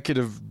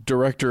executive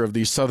director of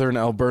the Southern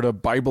Alberta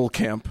Bible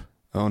Camp.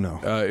 Oh no,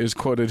 is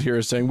quoted here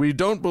as saying, "We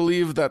don't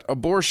believe that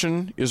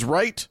abortion is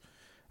right,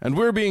 and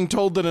we're being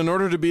told that in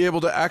order to be able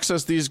to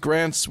access these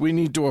grants, we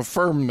need to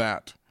affirm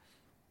that."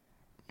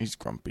 He's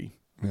grumpy.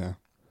 Yeah.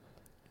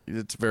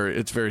 It's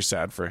very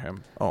sad for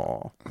him.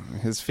 Oh,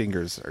 his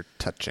fingers are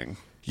touching.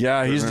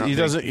 Yeah, he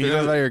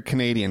doesn't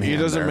Canadian. He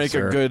doesn't make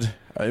a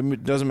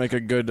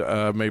good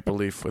maple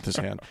leaf with his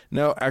hand.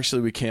 No,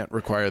 actually, we can't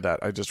require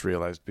that. I just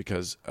realized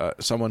because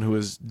someone who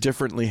is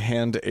differently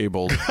hand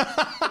abled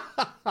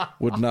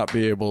would not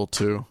be able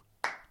to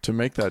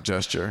make that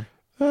gesture,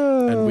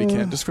 and we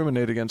can't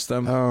discriminate against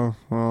them. Oh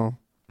well.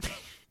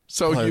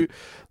 So you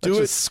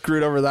do it.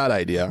 Screwed over that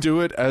idea.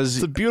 Do it as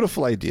it's a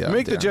beautiful idea.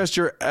 Make the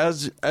gesture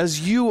as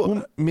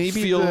you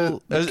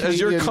feel as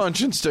your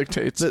conscience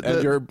dictates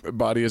and your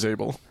body is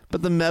able.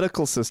 But the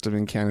medical system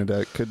in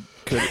Canada could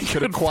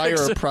acquire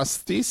a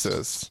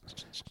prosthesis.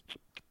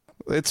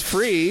 It's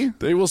free.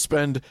 They will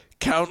spend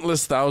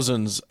countless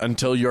thousands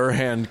until your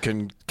hand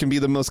can be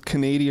the most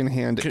Canadian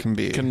hand it can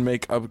be. Can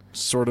make a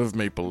sort of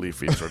maple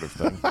leafy sort of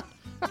thing.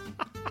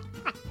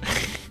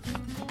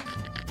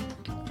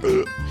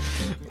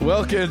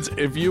 Well, kids,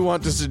 if you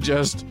want to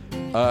suggest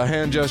a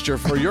hand gesture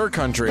for your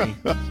country,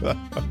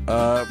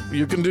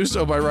 you can do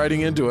so by writing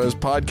into us,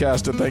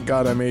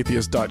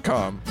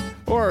 podcast@thankgodimatheist.com.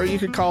 Or you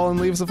could call and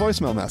leave us a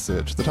voicemail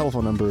message. The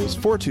telephone number is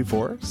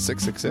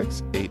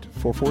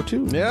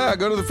 424-666-8442. Yeah,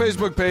 go to the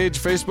Facebook page,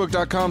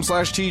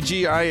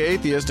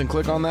 facebook.com/TGIAtheist, and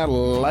click on that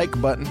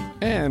like button.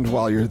 And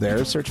while you're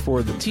there, search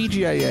for the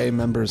TGIA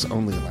Members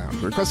Only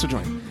Lounge. Request to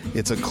join.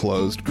 It's a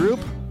closed group,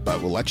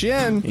 but we'll let you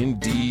in.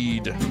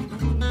 Indeed.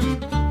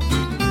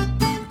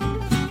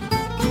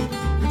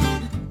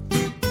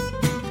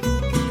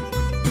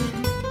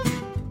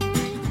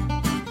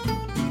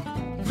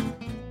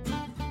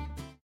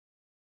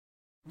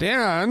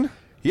 Dan?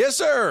 Yes,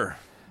 sir.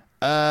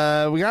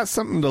 We got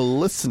something to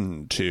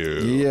listen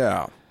to.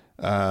 Yeah.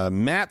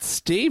 Matt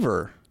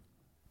Staver.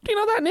 Do you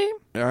know that name?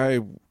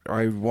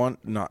 I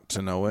want not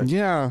to know it.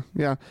 Yeah.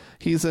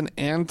 He's an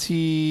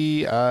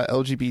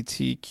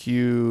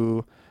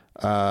anti-LGBTQ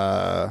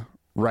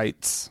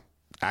rights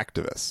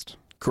activist.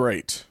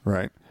 Great.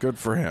 Right. Good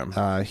for him.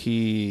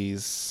 He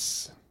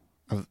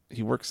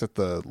works at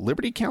the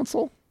Liberty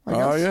Council, I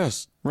guess. Oh,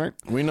 yes. Right.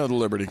 We know the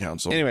Liberty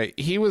Council. Anyway,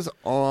 he was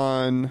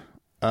on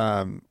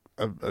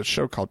a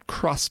show called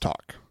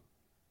Crosstalk.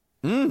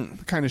 The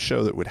kind of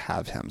show that would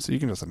have him. So you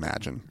can just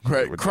imagine.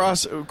 Right.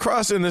 Cross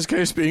in this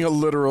case being a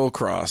literal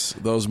cross.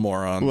 Those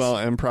morons. Well,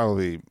 and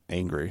probably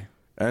angry.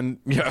 And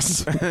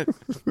yes.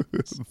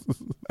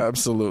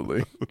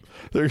 Absolutely.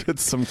 There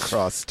gets some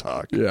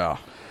crosstalk. Yeah.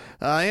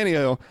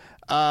 Anyhow,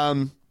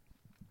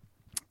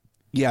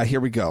 yeah, here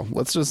we go.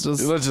 Let's just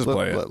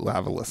play it.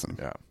 Have a listen.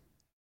 Yeah.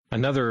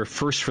 Another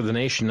first for the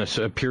nation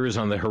appears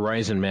on the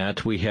horizon,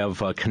 Matt. We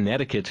have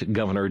Connecticut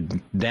Governor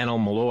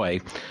Dannel Malloy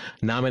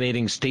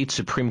nominating State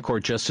Supreme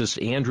Court Justice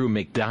Andrew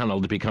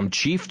McDonald to become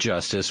Chief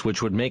Justice,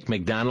 which would make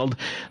McDonald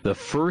the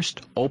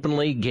first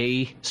openly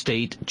gay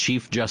state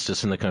Chief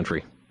Justice in the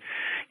country.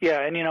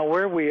 Yeah, and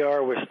where we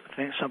are with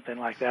something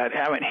like that.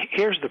 I mean,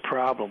 here's the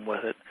problem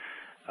with it.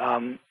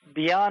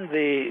 Beyond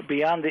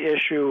the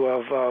issue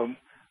of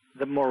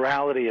the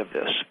morality of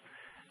this,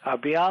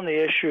 beyond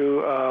the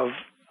issue of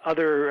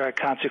other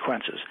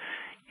consequences,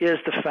 is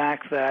the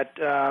fact that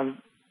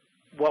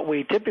what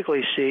we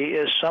typically see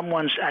is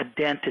someone's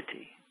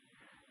identity,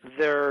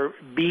 their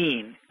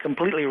being,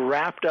 completely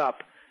wrapped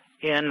up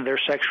in their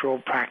sexual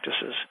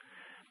practices.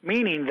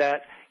 Meaning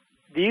that,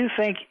 do you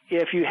think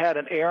if you had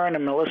an Aaron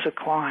and Melissa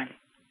Klein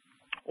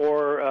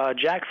or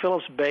Jack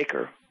Phillips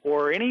Baker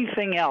or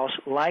anything else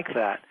like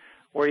that,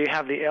 where you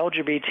have the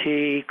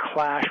LGBT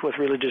clash with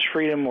religious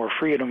freedom or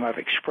freedom of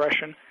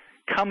expression,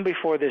 come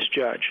before this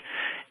judge,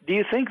 do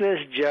you think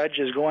this judge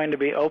is going to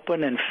be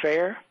open and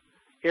fair,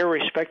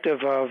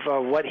 irrespective of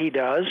what he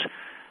does,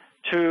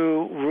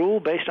 to rule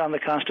based on the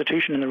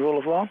Constitution and the rule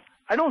of law?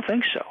 I don't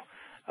think so.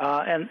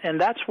 And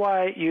that's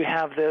why you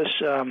have this.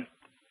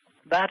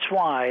 That's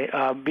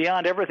why,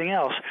 beyond everything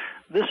else,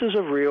 this is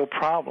a real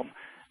problem.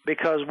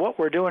 Because what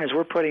we're doing is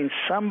we're putting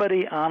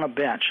somebody on a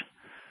bench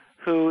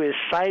who is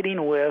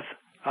siding with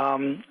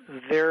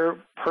their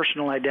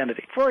personal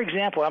identity. For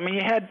example, I mean,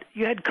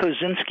 you had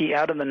Kozinski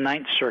out in the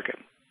Ninth Circuit.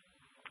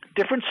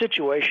 Different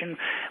situation,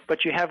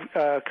 but you have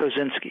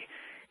Kozinski.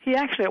 He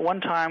actually at one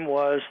time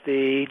was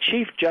the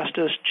chief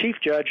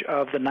judge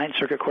of the Ninth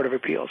Circuit Court of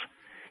Appeals.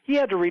 He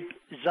had to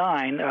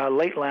resign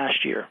late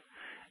last year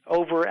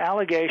over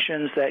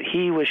allegations that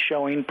he was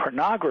showing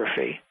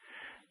pornography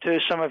to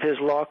some of his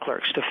law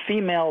clerks, to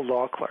female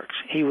law clerks.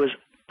 He was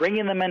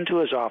bringing them into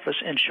his office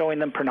and showing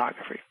them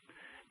pornography.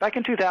 Back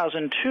in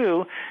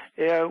 2002,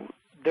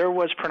 there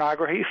was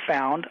pornography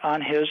found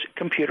on his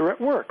computer at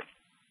work.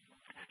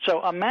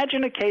 So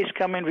imagine a case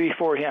coming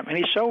before him, and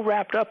he's so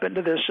wrapped up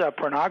into this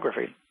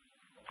pornography,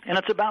 and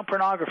it's about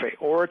pornography,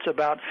 or it's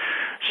about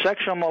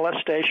sexual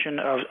molestation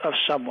of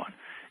someone.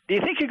 Do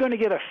you think you're going to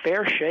get a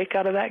fair shake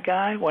out of that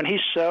guy when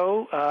he's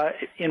so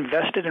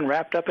invested and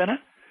wrapped up in it?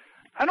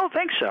 I don't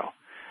think so.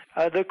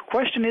 The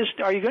question is,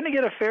 are you going to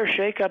get a fair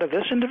shake out of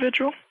this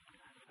individual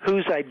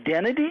whose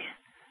identity,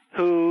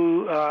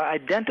 who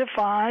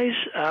identifies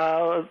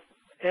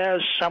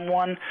as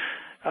someone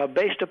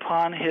based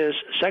upon his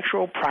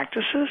sexual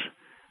practices,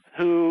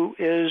 who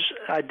is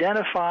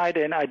identified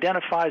and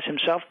identifies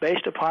himself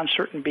based upon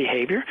certain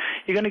behavior?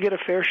 You're going to get a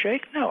fair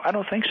shake? No, I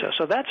don't think so.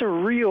 So that's a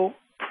real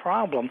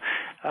problem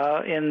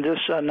in this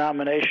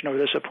nomination or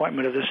this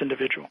appointment of this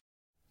individual.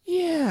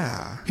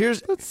 Yeah.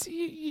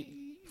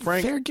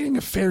 Frank, they're getting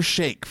a fair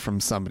shake from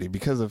somebody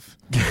because of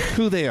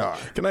who they are.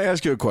 Can I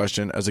ask you a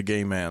question as a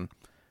gay man?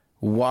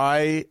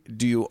 Why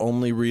do you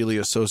only really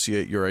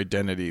associate your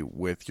identity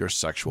with your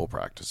sexual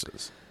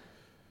practices?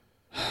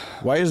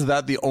 Why is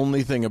that the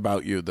only thing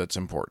about you that's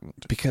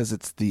important? Because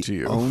it's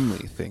the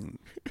only thing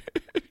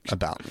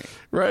about me.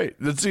 Right.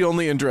 That's the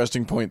only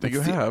interesting point that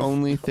you have. The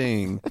only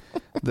thing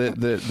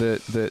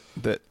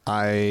that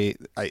I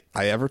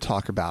ever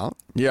talk about.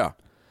 Yeah.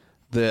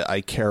 That I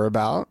care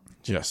about.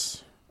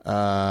 Yes.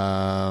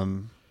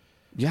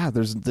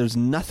 There's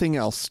nothing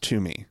else to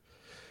me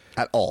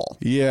at all.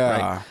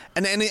 Yeah.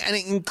 Right?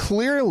 And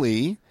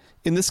clearly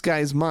in this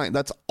guy's mind,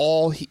 that's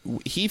all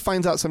he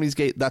finds out somebody's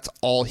gay. That's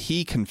all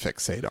he can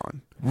fixate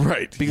on.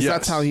 Right. Because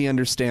that's how he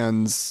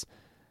understands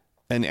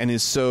and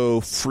is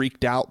so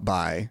freaked out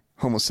by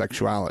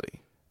homosexuality.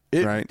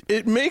 Right.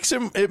 It makes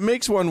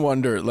one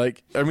wonder,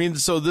 like, I mean,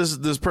 so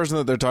this person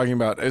that they're talking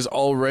about has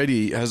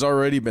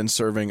already been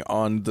serving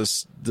on the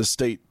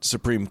state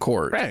Supreme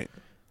Court. Right.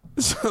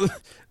 So,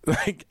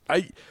 like,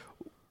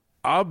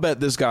 I'll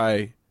bet this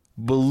guy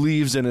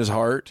believes in his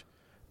heart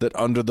that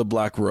under the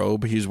black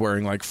robe he's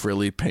wearing like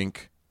frilly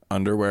pink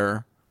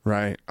underwear.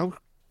 Right. Oh,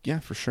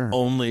 yeah, for sure.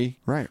 Only.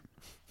 Right.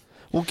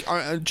 Well,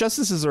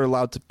 justices are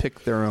allowed to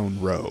pick their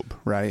own robe,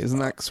 right? Isn't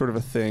that sort of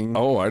a thing?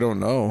 Oh, I don't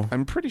know.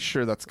 I'm pretty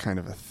sure that's kind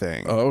of a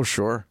thing. Oh,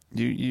 sure.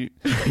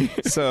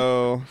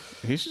 So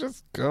he should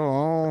just go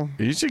all.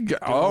 He should go.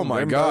 Oh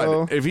my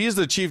God! If he's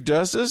the Chief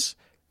Justice,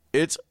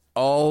 it's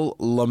all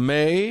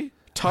lame,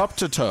 top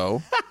to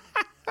toe.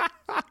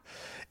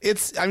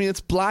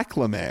 It's black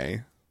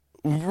lame,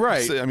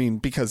 right? So,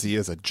 because he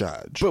is a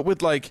judge, but with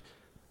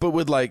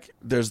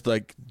there's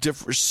like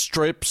different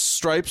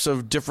stripes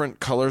of different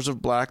colors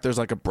of black. There's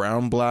like a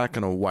brown black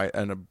and a white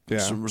and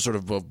some sort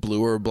of a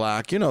bluer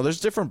black. You know, there's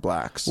different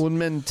blacks. Well,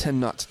 men tend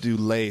not to do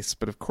lace,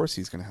 but of course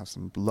he's going to have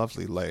some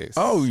lovely lace.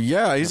 Oh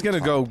yeah, he's going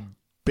to go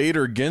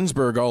Bader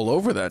Ginsburg all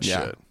over that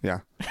shit.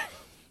 Yeah.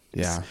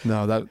 Yeah,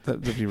 no,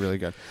 that'd be really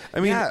good.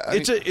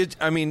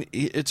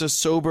 It's a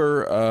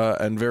sober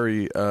and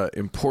very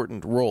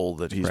important role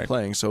that he's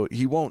playing. So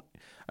he won't.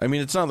 I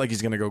mean, it's not like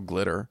he's going to go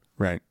glitter.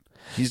 Right.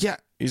 He's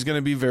going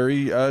to be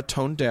very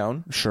toned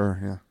down. Sure.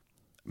 Yeah.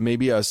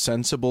 Maybe a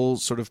sensible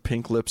sort of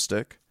pink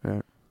lipstick.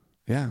 Yeah.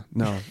 Yeah.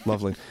 No,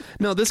 lovely.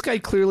 No, this guy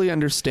clearly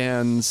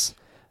understands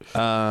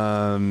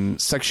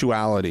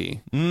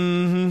sexuality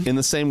in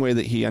the same way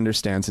that he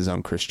understands his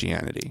own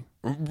Christianity.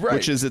 Right.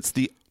 Which is, it's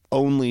the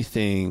only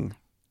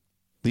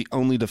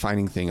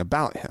defining thing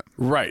about him.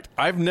 Right.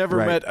 I've never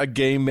met a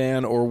gay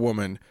man or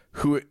woman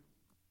who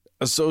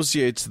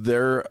associates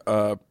their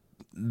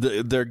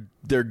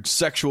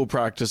sexual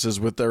practices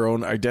with their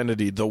own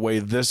identity the way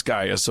this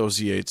guy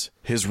associates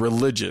his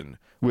religion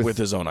with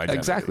his own identity.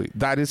 Exactly.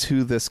 That is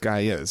who this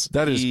guy is.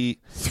 That is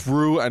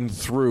through and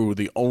through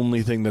the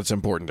only thing that's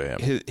important to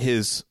him.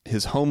 His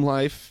home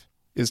life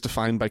is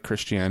defined by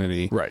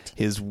Christianity. Right.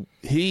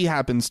 He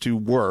happens to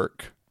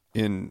work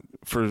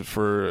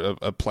for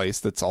a place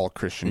that's all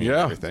Christian and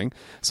everything.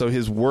 So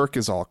his work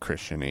is all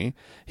Christian-y.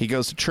 He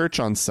goes to church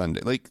on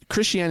Sunday. Like,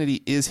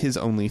 Christianity is his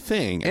only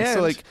thing. And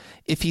so, like,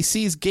 if he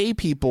sees gay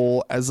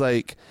people as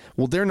like,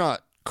 well, they're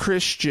not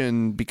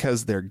Christian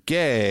because they're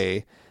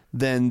gay,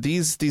 then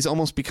these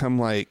almost become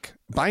like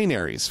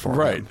binaries for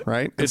him,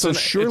 right? And so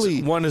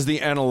surely one is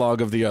the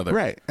analog of the other.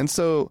 Right. And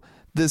so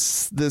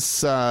this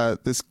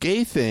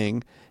gay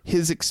thing,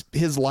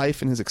 his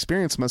life and his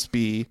experience must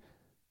be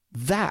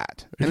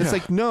that. And it's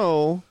like,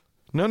 no,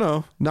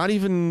 No. Not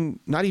even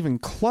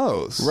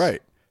close.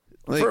 Right.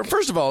 Like-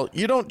 First of all,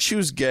 you don't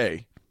choose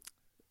gay.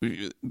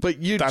 But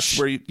you That's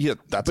where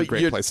that's a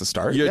great place to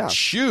start. You Yeah.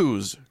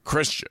 choose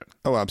Christian.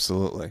 Oh,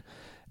 absolutely.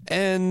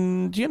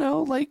 And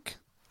like,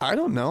 I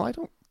don't know. I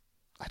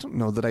don't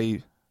know that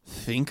I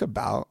think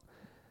about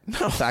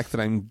the fact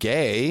that I'm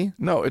gay.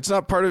 No, it's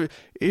not part of.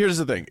 Here's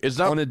the thing: it's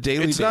not On a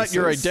daily It's not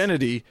your basis.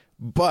 identity.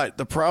 But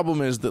the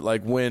problem is that,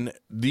 like, when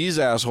these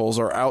assholes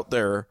are out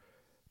there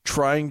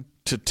trying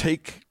to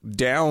take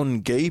down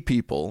gay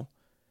people,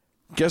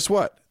 guess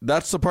what?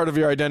 That's the part of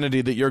your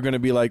identity that you're going to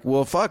be like,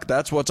 well, fuck,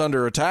 that's what's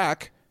under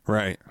attack.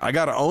 Right. I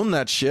got to own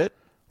that shit.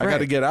 I got to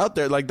Right. get out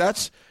there. Like,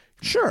 that's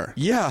Sure.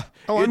 yeah.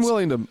 Oh, I'm It's-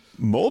 willing to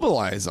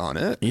mobilize on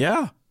it.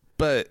 Yeah.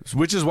 But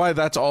Which is why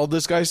that's all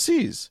this guy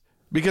sees.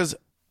 Because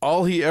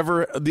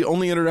the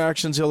only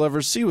interactions he'll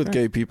ever see with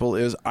gay people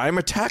is, I'm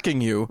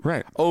attacking you.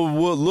 Right. Oh,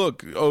 well,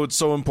 look. Oh, it's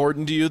so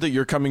important to you that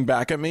you're coming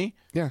back at me.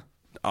 yeah.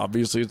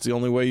 Obviously, it's the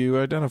only way you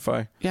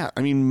identify. Yeah.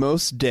 I mean,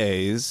 most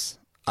days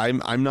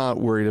I'm not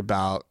worried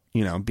about,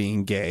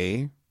 being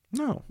gay.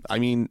 No. I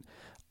mean,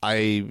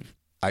 I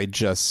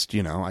just,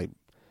 I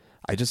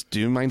just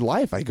do my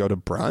life. I go to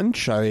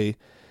brunch. I,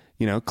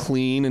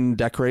 clean and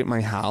decorate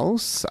my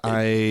house.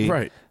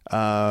 Right.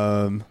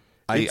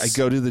 I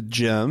go to the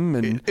gym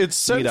and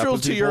It's meet up central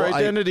with to your people.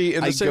 identity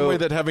in the I same go- way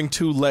that having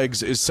two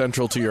legs is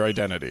central to your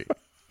identity.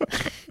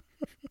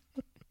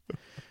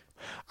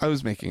 I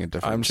was making a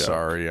different I'm joke.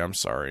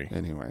 sorry.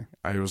 Anyway,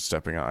 I was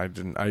stepping out. I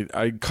didn't.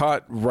 I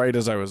caught right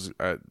as I was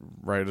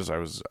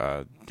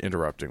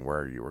interrupting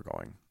where you were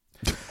going.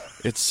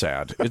 It's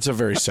sad. It's a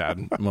very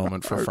sad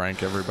moment for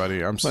Frank.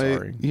 Everybody, I'm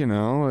sorry.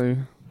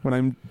 when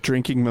I'm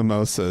drinking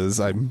mimosas,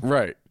 I'm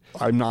Right.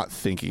 not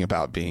thinking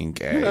about being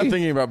gay. You're not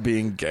thinking about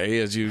being gay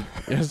as you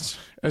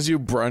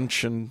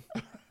brunch and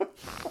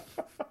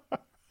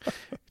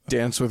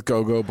dance with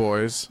go-go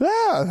boys.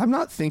 Yeah, I'm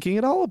not thinking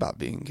at all about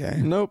being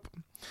gay. Nope.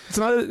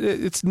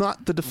 It's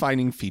not the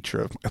defining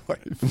feature of my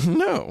life.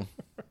 No,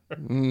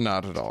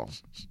 not at all.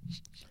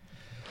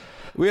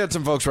 We had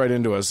some folks write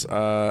into us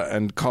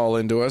and call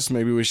into us.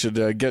 Maybe we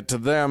should get to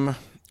them.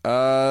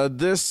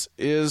 This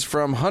is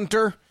from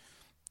Hunter.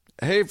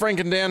 Hey, Frank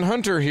and Dan,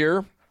 Hunter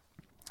here.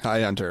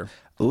 Hi, Hunter.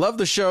 Love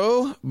the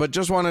show, but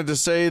just wanted to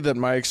say that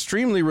my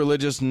extremely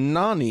religious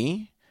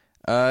Nani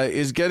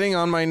is getting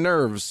on my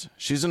nerves.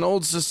 She's an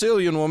old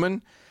Sicilian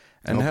woman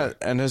and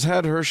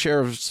has her share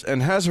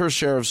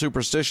of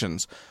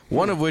superstitions.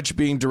 One of which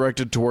being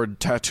directed toward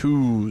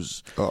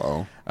tattoos.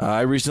 Uh-oh.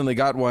 I recently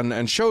got one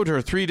and showed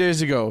her 3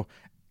 days ago.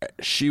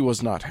 She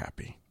was not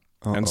happy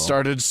and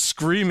started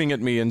screaming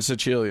at me in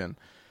Sicilian.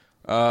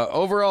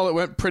 Overall, it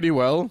went pretty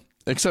well.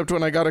 Except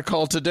when I got a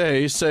call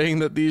today saying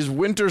that these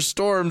winter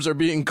storms are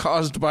being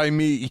caused by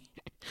me.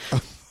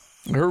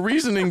 Her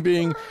reasoning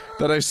being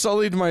that I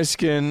sullied my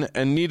skin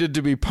and needed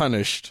to be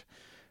punished.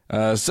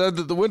 Said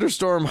that the winter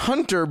storm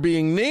Hunter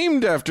being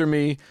named after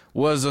me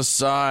was a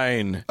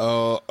sign.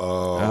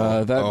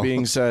 That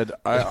being said,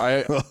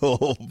 I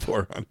Oh,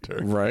 poor Hunter.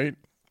 right?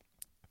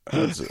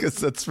 Because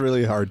that's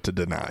really hard to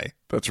deny.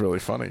 That's really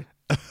funny.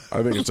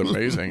 I think it's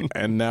amazing.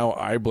 And now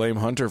I blame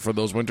Hunter for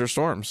those winter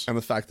storms. And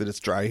the fact that it's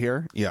dry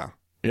here? Yeah.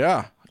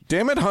 Yeah.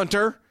 Damn it,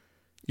 Hunter.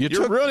 You're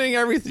took ruining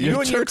everything. you You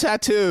and your took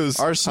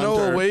tattoos. our snow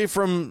Hunter. away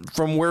from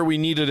where we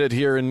needed it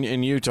here in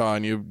Utah,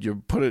 and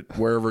you put it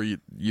wherever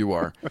you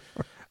are.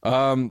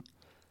 All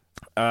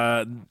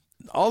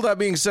that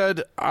being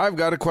said, I've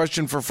got a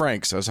question for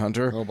Frank, says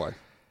Hunter. Oh, boy.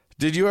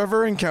 Did you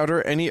ever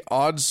encounter any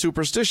odd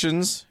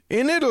superstitions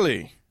in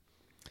Italy?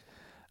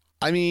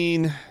 I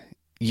mean,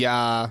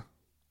 yeah.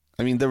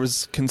 I mean, there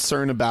was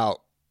concern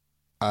about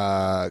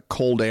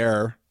cold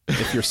air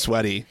if you're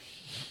sweaty.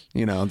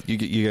 You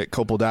get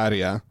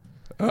colpodaria,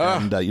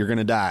 and you're going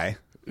to die.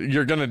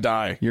 You're going to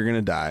die. You're going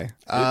to die.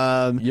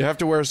 You have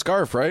to wear a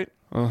scarf, right?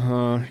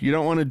 You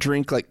don't want to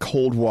drink like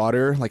cold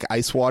water. Like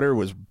ice water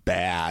was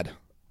bad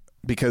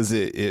because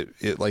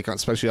it like,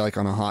 especially like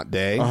on a hot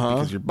day,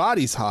 because your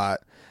body's hot,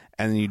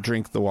 and then you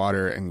drink the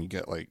water and you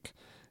get like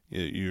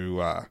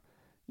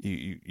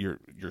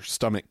your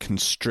stomach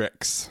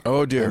constricts.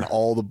 Oh, dear. And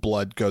all the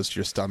blood goes to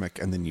your stomach,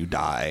 and then you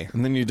die.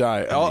 And then you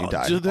die. And you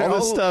die. Do they all all,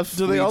 this stuff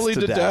do they all lead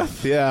leads to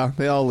death? Yeah,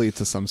 they all lead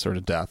to some sort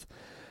of death.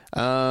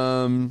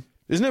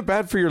 Isn't it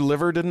bad for your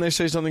liver? Didn't they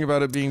say something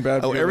about it being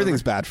bad for your Everything's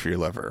liver? bad for your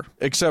liver.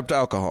 Except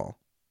alcohol.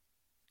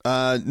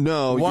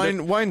 No,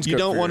 Wine's you good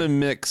don't for want to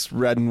mix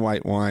red and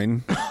white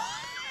wine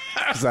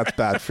because that's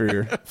bad for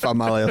your fa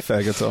male al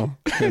fegato.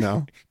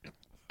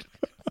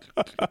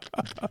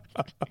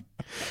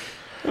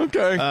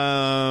 Okay.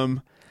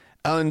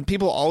 And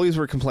people always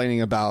were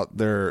complaining about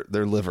their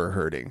liver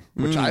hurting,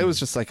 which I was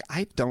just like,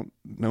 I don't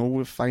know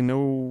if I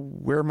know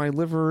where my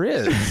liver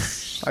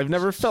is. I've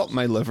never felt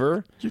my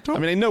liver. I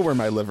mean, I know where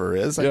my liver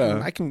is.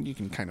 You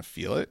can kind of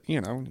feel it.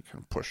 You can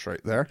push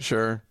right there.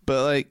 Sure.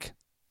 But like,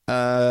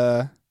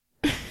 I've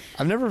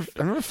never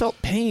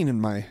felt pain in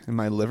my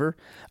liver.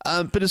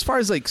 But as far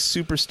as like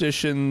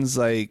superstitions,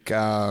 like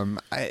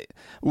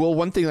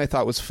one thing I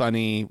thought was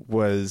funny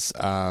was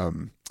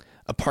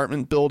a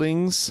apartment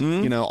buildings,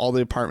 all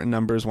the apartment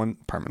numbers,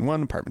 apartment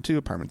 1, apartment 2,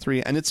 apartment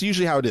 3. And it's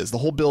usually how it is. The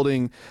whole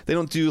building, they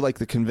don't do like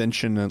the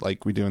convention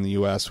like we do in the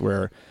US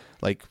where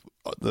like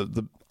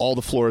all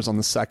the floors on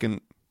the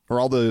second, or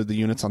all the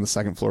units on the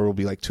second floor will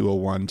be like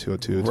 201,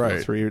 202,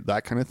 203,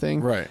 that kind of thing.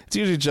 Right. It's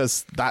usually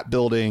just that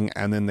building,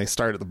 and then they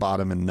start at the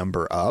bottom and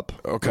number up.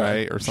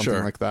 Okay. Right? Or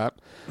something like that.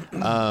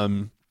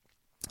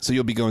 So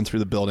you'll be going through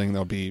the building.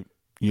 There'll be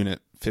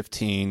unit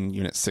 15,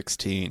 unit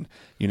 16,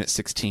 unit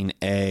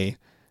 16A,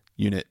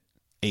 unit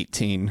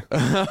 18.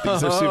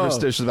 Because they're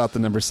superstitious about the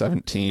number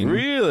 17.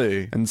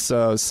 Really? And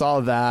so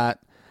saw that.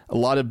 A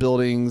lot of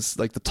buildings,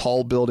 like the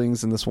tall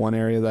buildings in this one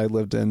area that I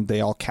lived in,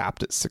 they all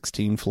capped at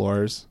 16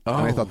 floors. Oh.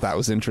 And I thought that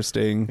was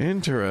interesting.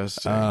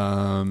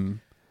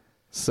 Interesting.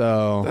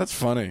 So that's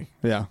funny.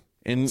 Yeah.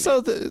 And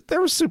so there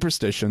were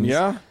superstitions.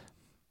 Yeah.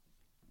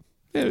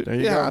 It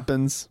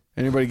happens.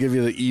 Anybody give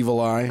you the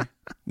evil eye?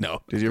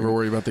 No. Did you ever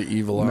worry about the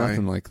evil eye?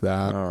 Nothing like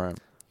that. All right.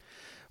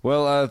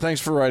 Well, thanks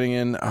for writing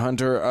in,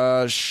 Hunter.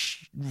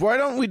 Why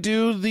don't we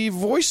do the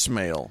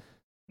voicemail?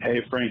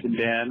 Hey, Frank and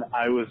Dan.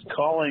 I was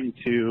calling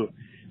to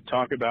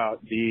talk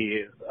about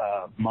the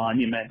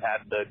monument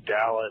at the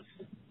Dallas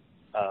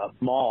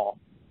Mall.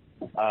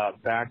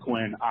 Back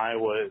when I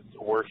was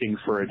working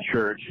for a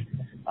church,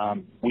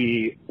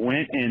 we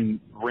went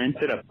and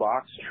rented a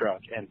box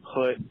truck and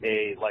put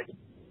a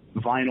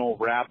vinyl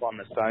wrap on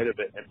the side of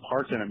it and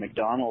parked in a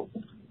McDonald's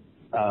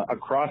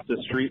across the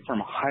street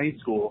from high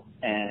school,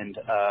 and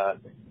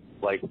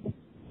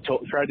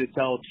tried to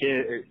tell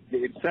kids.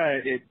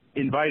 It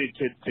invited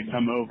kids to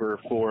come over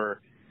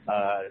for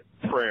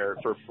prayer,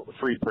 for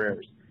free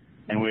prayers,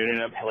 and we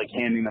ended up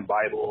handing them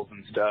Bibles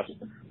and stuff.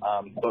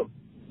 But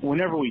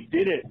whenever we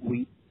did it,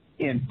 we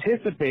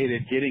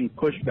anticipated getting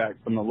pushback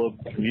from the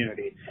local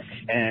community,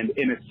 and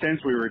in a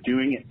sense, we were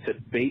doing it to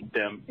bait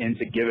them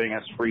into giving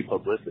us free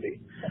publicity,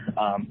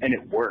 and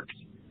it worked.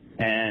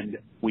 And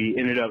we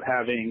ended up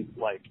having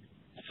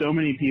so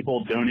many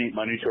people donate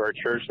money to our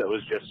church that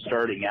was just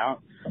starting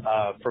out,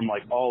 from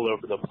all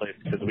over the place,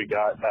 because we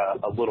got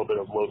a little bit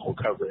of local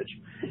coverage.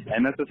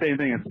 And that's the same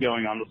thing that's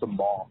going on with the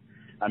mall.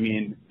 I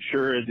mean,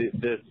 sure,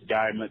 this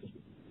guy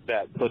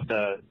that put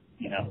the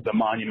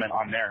monument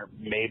on there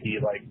may be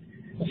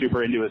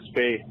super into his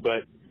faith,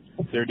 but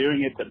they're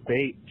doing it to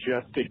bait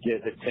just to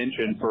get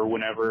attention for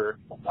whenever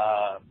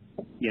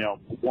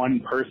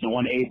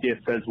one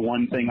atheist says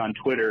one thing on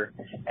Twitter,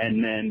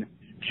 and then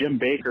Jim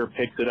Baker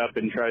picks it up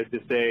and tries to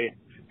say,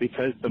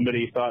 because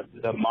somebody thought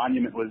the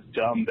monument was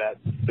dumb, that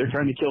they're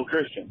trying to kill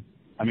Christians.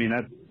 I mean,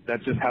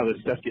 that's just how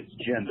this stuff gets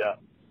ginned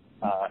up.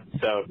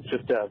 So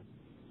just to,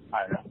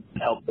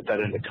 help put that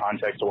into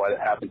context of why that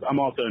happens. I'm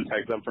also in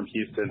Texas. I'm from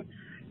Houston,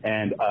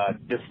 and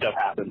this stuff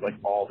happens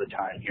all the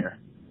time here.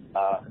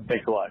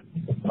 Thanks a lot.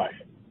 Bye.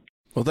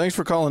 Well, thanks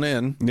for calling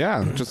in.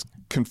 Yeah, just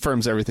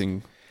confirms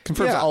everything.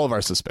 Confirms all of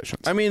our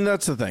suspicions. I mean,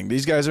 that's the thing.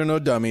 These guys are no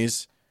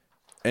dummies.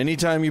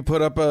 Anytime you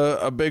put up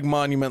a big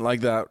monument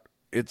like that,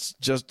 it's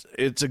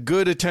a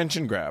good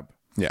attention grab.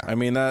 Yeah. I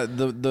mean,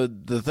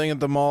 the thing at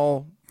the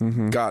mall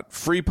got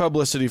free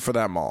publicity for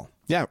that mall.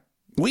 Yeah.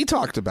 We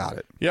talked about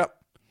it. Yep.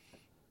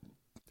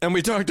 And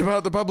we talked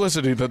about the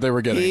publicity that they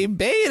were getting. He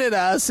baited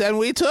us and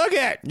we took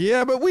it.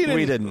 Yeah, but we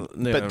didn't.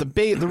 Yeah. But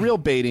the real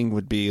baiting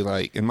would be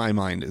in my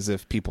mind, is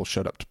if people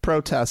showed up to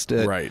protest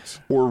it, right,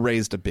 or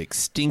raised a big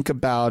stink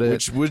about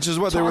it, which is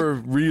what they were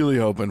really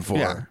hoping for.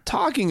 Yeah.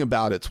 Talking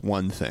about it's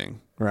one thing,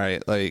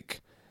 right?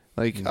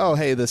 Oh,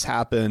 hey, this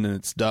happened and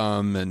it's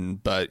dumb,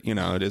 but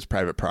it is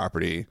private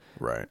property.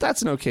 Right.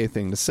 That's an okay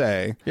thing to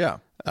say. Yeah.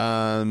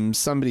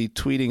 Somebody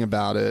tweeting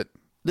about it.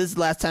 This is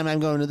the last time I'm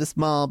going to this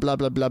mall. Blah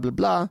blah blah blah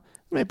blah.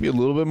 Might be a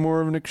little bit more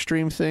of an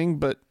extreme thing,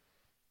 but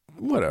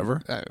whatever.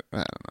 I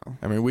don't know.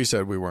 I mean, we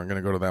said we weren't going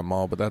to go to that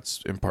mall, but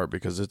that's in part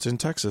because it's in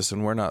Texas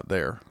and we're not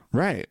there.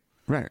 Right.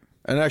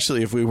 And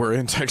actually, if we were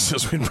in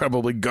Texas, we'd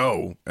probably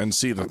go and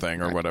see the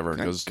thing or whatever.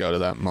 I'd go to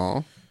that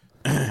mall.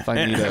 If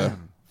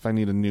I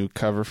need a new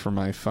cover for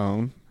my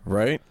phone,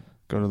 right?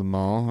 Go to the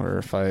mall, or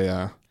if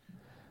I,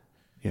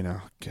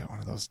 get one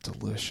of those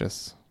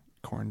delicious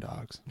corn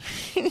dogs.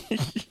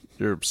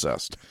 You're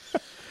obsessed.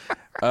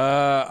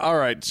 All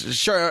right,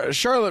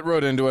 Charlotte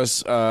wrote into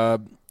us,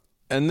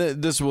 and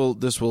this will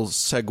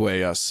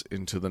segue us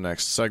into the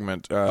next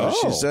segment.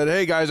 She said,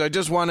 "Hey guys, I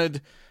just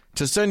wanted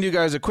to send you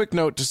guys a quick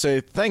note to say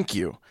thank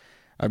you.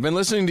 I've been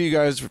listening to you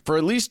guys for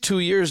at least 2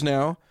 years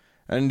now,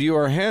 and you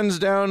are hands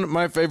down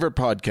my favorite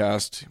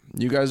podcast.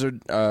 You guys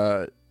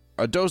are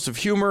a dose of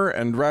humor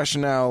and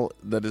rationale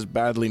that is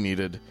badly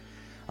needed.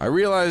 I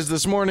realized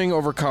this morning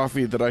over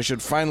coffee that I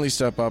should finally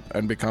step up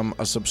and become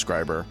a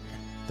subscriber.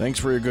 Thanks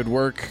for your good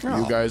work.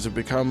 Oh. You guys have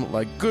become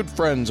good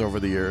friends over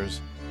the years."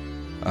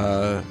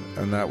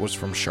 And that was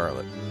from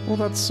Charlotte. Well,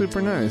 that's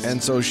super nice.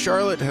 And so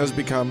Charlotte has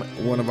become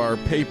one of our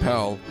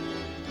PayPal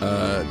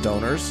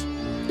donors.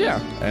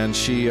 Yeah. And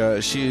she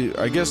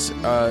I guess,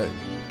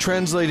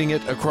 translating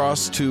it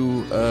across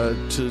to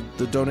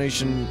the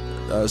donation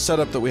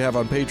setup that we have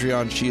on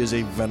Patreon, she is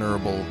a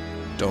venerable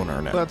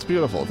donor now. That's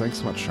beautiful. Thanks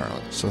so much,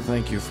 Charlotte. So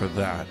thank you for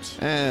that.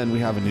 And we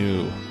have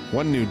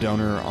one new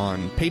donor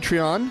on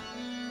Patreon.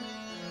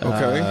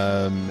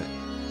 Okay.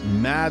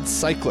 Mad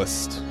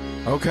Cyclist,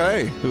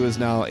 Okay. who is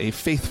now a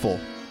faithful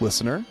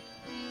listener.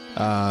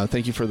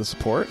 Thank you for the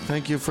support.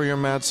 Thank you for your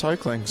mad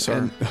cycling,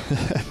 sir.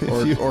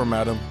 And or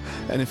madam.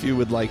 And if you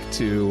would like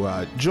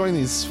to join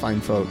these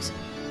fine folks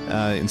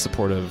in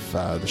support of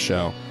the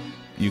show,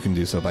 you can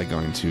do so by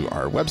going to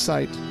our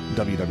website,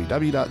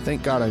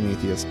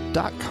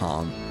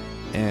 www.thankgodimatheist.com,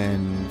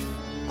 and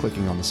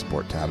clicking on the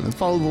support tab. And then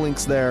follow the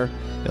links there.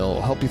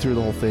 It'll help you through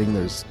the whole thing.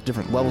 There's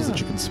different levels that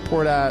you can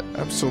support at.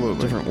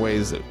 Absolutely. Different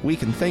ways that we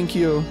can thank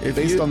you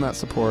on that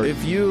support.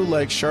 If you,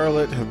 like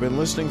Charlotte, have been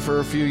listening for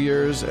a few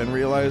years and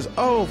realize,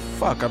 oh,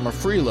 fuck, I'm a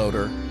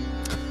freeloader,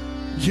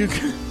 you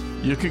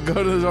can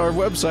go to our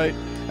website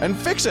and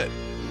fix it.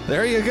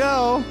 There you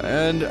go.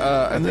 And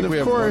I then, think of we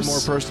have course, one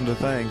more person to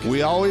thank.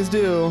 We always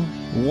do.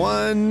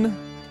 One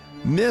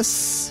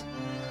Miss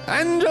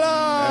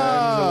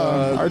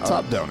Angela, our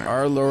top donor.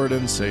 Our Lord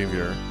and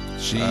Savior.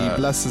 She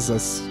blesses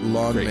us.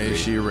 Long greatly. may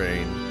she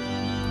reign.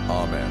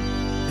 Amen.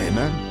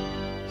 Amen.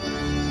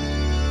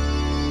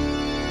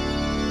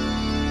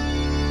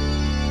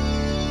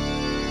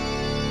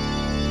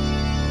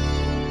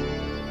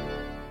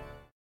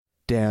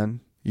 Dan,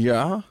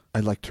 Yeah?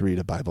 I'd like to read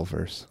a Bible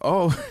verse.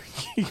 Oh,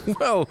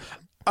 well,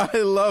 I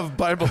love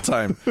Bible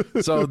time.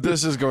 So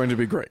this is going to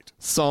be great.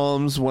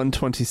 Psalms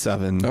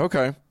 127,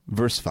 Okay.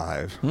 verse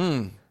 5.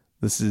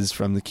 This is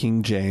from the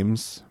King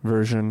James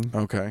Version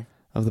Okay.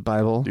 of the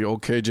Bible. The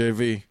old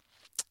KJV.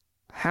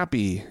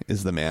 Happy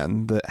is the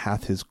man that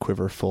hath his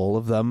quiver full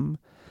of them.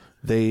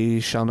 They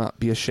shall not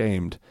be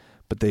ashamed,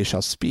 but they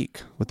shall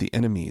speak with the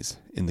enemies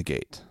in the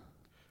gate.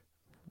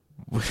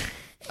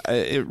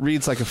 It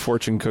reads like a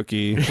fortune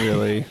cookie,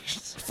 really.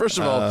 First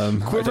of all,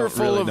 quiver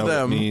full really of know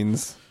them. What it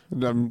means.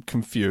 I'm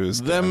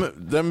confused.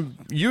 Them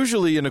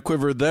usually in a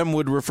quiver, them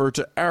would refer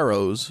to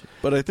arrows,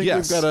 but I think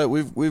Yes.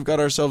 we've got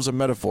ourselves a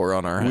metaphor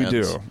on our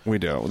hands. We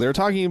do. They're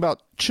talking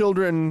about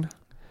children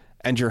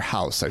and your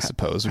house, I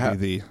suppose, would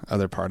be the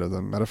other part of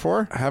the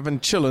metaphor.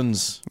 Having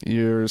chillins.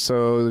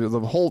 So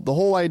the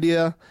whole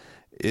idea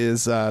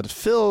is to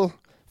fill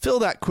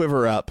that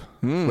quiver up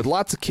with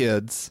lots of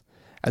kids,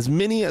 as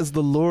many as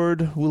the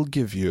Lord will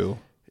give you.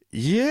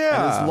 Yeah.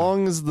 And as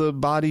long as the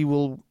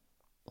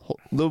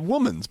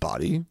woman's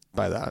body,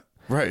 by that,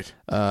 Right.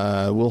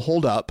 will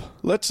hold up.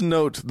 Let's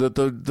note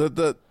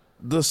that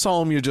the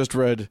psalm you just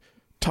read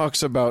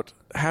talks about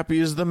happy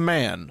is the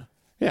man.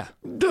 Yeah.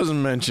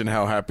 Doesn't mention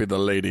how happy the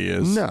lady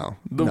is. No.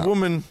 The no.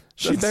 woman.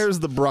 She bears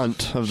the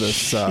brunt of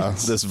this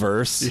this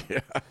verse.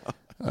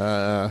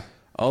 Yeah.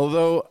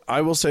 Although I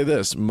will say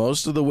this,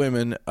 most of the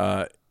women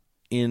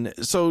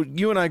so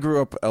you and I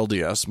grew up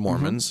LDS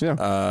Mormons,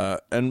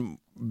 and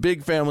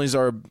big families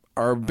are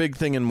a big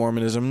thing in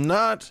Mormonism,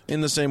 not in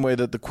the same way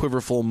that the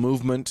Quiverful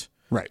movement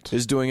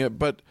is doing it,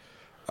 but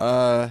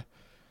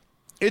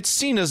it's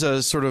seen as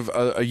a sort of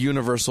a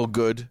universal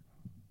good.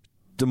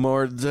 The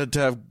more to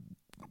have,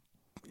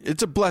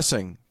 it's a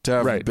blessing to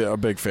have a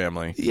big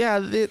family. Yeah,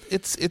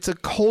 it's a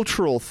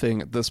cultural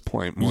thing at this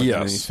point more than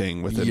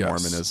anything within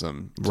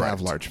Mormonism to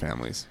have large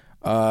families.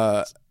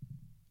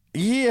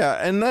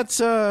 Yeah, and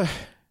that's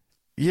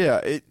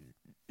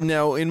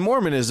now in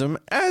Mormonism,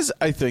 as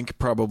I think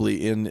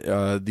probably in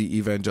the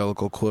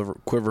evangelical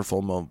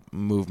Quiverful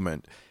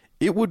movement,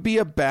 it would be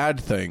a bad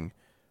thing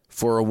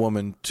for a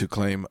woman to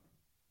claim,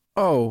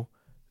 "Oh,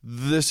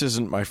 this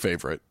isn't my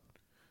favorite.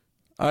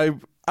 I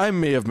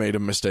may have made a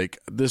mistake.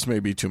 This may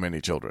be too many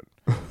children."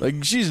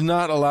 Like, she's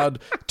not allowed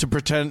to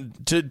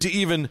pretend to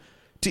even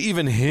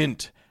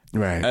hint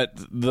at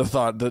the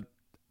thought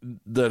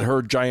that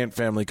her giant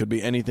family could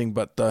be anything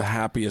but the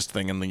happiest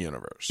thing in the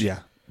universe. Yeah.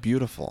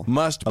 Beautiful.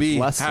 Must be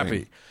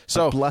happy.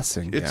 So a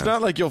blessing. It's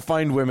not like you'll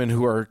find women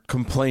who are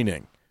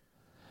complaining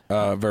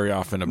very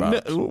often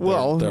about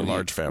their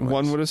large families.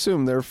 One would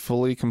assume they're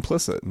fully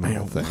complicit in the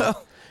whole thing.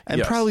 Well,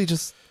 and probably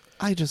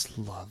I just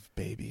love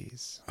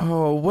babies.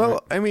 Oh,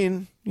 well, I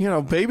mean,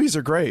 babies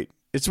are great.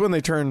 It's when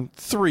they turn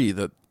 3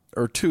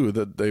 or 2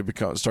 that they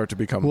start to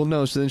become. Well,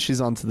 no, so then she's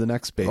on to the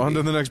next baby. On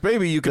to the next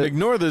baby. You can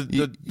ignore the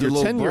your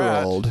little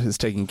 10-year-old is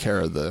taking care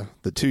of the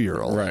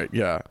 2-year-old. Right,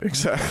 yeah,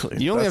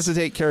 exactly. You only have to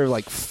take care of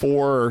like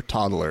 4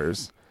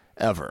 toddlers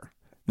ever.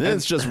 Then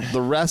it's just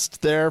the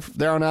rest there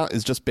on out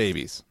is just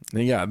babies.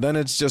 Yeah, then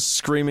it's just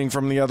screaming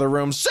from the other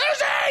room,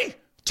 "Susie,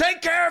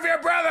 take care of your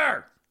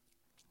brother!"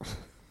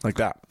 Like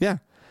that. Yeah.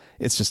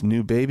 It's just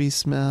new baby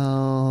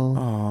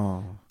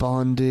smell,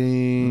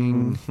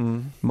 bonding,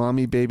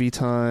 mommy baby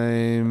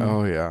time.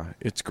 Oh, yeah.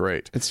 It's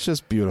great. It's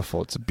just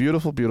beautiful. It's a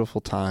beautiful,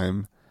 beautiful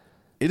time.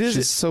 It is.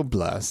 She's so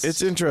blessed.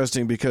 It's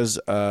interesting because,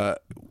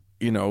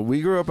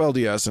 we grew up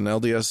LDS, and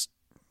LDS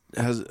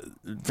has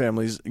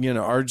families,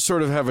 are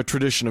sort of have a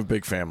tradition of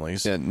big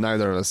families. Yeah,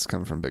 neither of us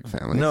come from big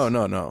families.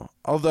 No.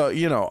 Although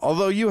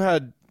you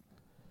had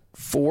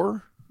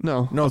 4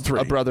 No, three.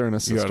 A brother and a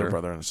sister. You got a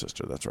brother and a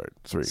sister. That's right.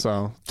 Three.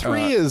 So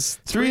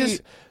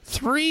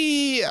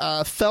three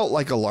felt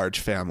like a large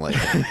family.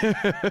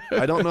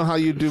 I don't know how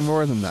you do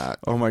more than that.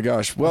 Oh my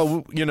gosh.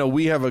 Well,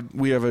 we have a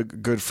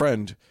good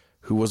friend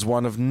who was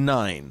one of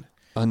 9.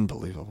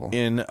 Unbelievable.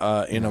 In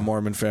a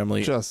Mormon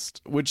family,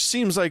 which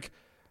seems like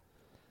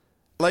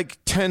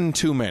 10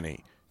 too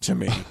many to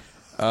me.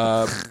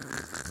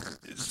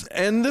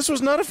 And this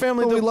was not a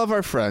family that we love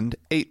our friend.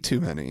 8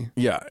 too many.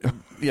 Yeah,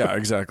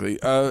 exactly.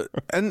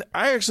 And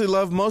I actually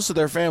love most of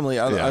their family.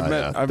 I've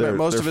met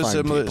most of his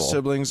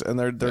siblings, and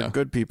they're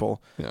good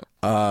people. Yeah.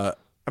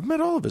 I've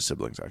met all of his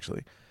siblings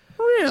actually.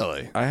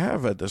 Really? I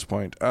have at this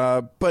point.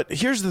 But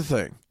here's the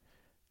thing: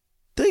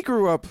 they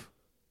grew up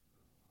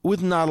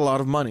with not a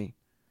lot of money,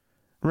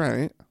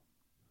 right?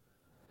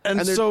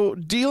 And so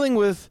dealing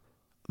with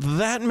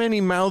that many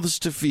mouths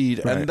to feed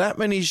and that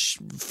many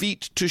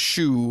feet to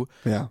shoe,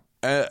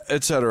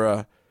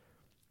 etc.,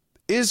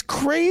 is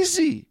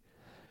crazy.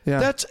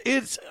 Yeah,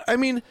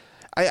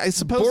 I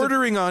suppose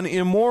bordering on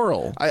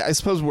immoral. I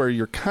suppose where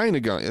you're kind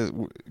of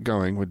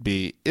going would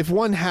be, if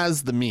one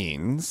has the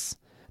means,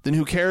 then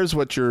who cares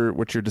what your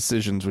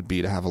decisions would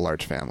be to have a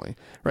large family,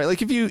 right?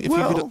 Like if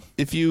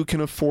you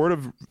can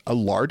afford a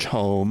large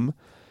home,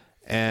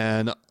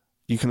 and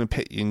you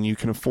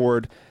can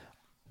afford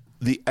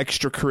the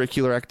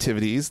extracurricular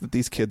activities that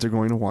these kids are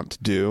going to want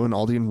to do, and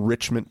all the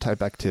enrichment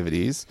type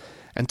activities,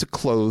 and to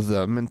clothe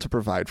them and to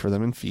provide for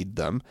them and feed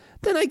them,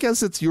 then I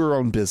guess it's your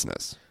own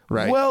business,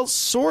 right? Well,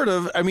 sort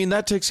of. I mean,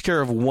 that takes care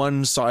of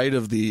one side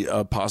of the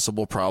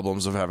possible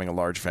problems of having a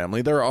large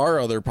family. There are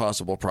other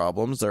possible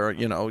problems. There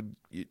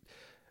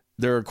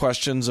are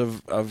questions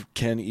of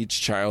can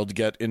each child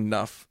get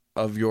enough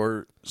of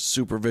your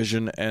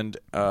supervision and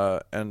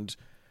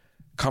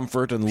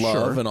comfort and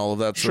love and all of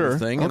that sort of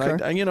thing.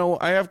 Okay. And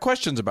I have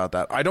questions about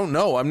that. I don't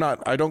know.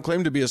 I don't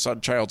claim to be a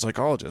child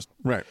psychologist.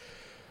 Right.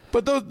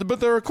 But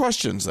there are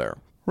questions there.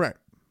 Right.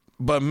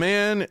 But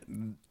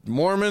man,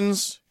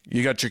 Mormons,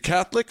 you got your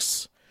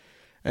Catholics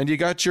and you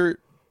got your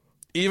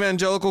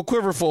evangelical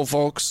quiverful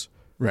folks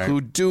who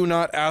do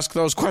not ask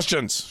those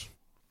questions.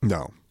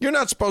 No. You're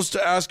not supposed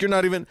to ask. You're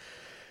not even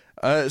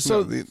these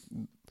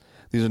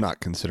are not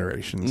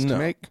considerations to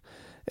make.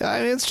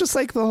 I mean, it's just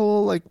like the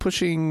whole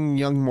pushing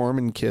young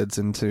Mormon kids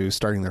into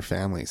starting their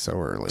family so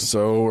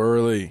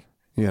early.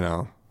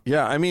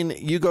 Yeah, I mean,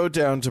 you go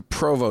down to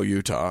Provo,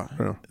 Utah.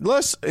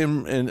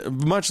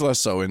 Much less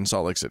so in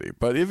Salt Lake City.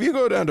 But if you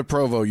go down to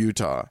Provo,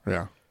 Utah,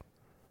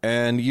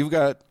 and you've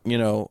got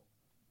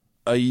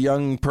a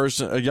young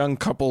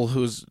couple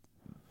who's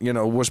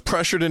was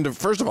pressured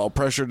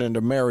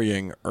into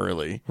marrying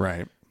early,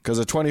 right? Because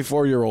a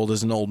 24-year-old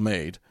is an old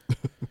maid.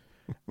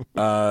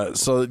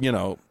 So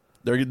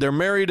they're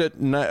married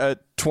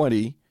at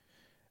 20,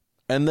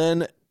 and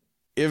then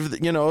if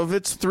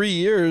it's 3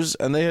 years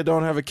and they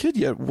don't have a kid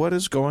yet, what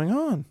is going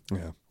on?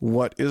 Yeah.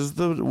 What's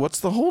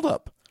the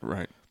holdup?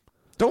 Right.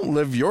 Don't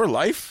live your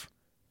life.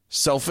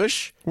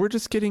 Selfish. We're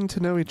just getting to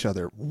know each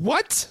other.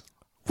 What?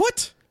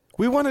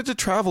 We wanted to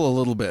travel a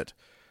little bit.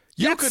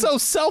 So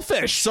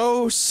selfish.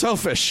 So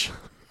selfish.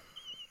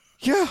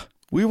 Yeah.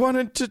 We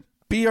wanted to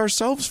be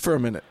ourselves for a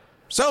minute.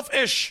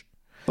 Selfish.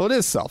 Well, it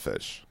is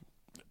selfish.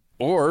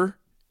 Or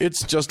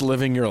it's just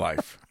living your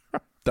life.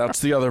 That's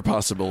the other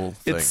possible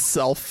thing. It's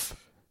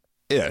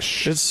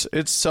self-ish.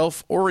 It's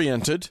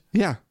self-oriented.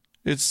 Yeah.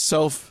 It's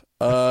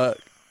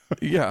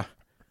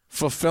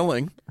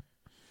fulfilling.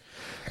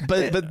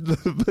 But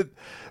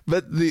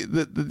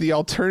the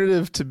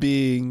alternative to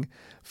being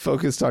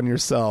focused on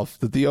yourself,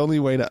 that the only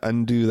way to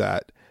undo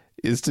that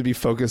is to be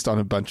focused on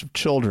a bunch of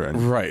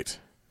children. Right.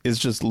 Is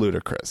just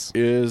ludicrous.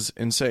 Is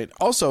insane.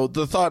 Also,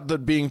 the thought that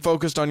being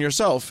focused on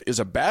yourself is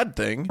a bad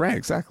thing. Right,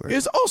 exactly.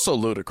 Is also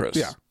ludicrous.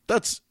 Yeah.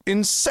 That's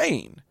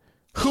insane.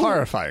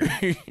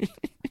 Horrifying.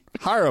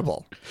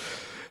 Horrible.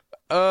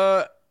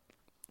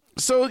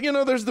 So,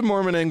 there's the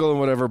Mormon angle and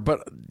whatever,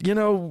 but,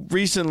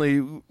 recently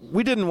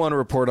we didn't want to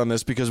report on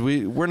this because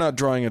we're not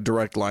drawing a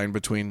direct line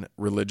between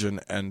religion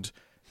and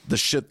the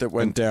shit that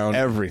went down.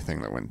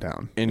 Everything that went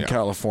down. In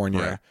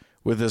California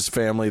with this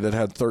family that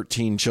had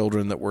 13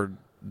 children that were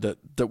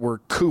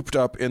cooped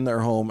up in their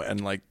home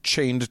and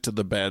chained to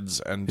the beds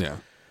and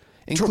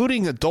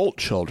including adult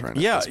children.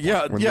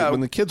 When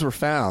the kids were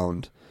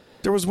found,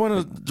 there was one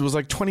that was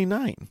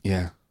 29.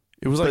 Yeah.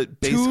 It was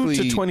basically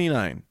 2 to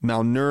 29.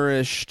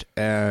 Malnourished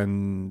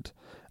and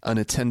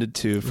unattended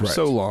to for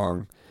so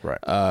long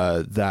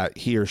that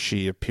he or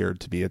she appeared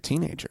to be a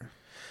teenager.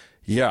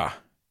 Yeah.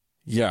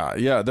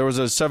 There was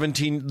the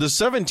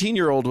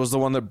 17-year-old was the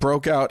one that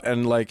broke out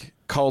and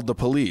called the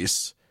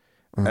police.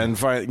 And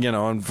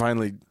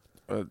finally,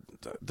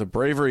 the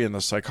bravery and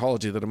the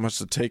psychology that it must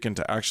have taken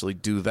to actually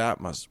do that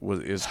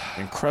is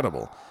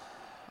incredible.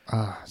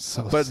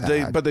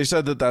 Sad. But they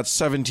said that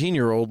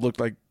 17-year-old looked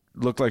like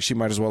she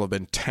might as well have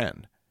been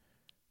 10,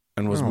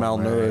 and was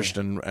malnourished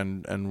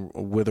and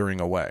withering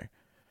away.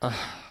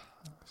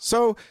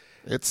 So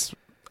it's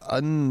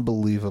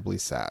unbelievably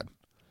sad.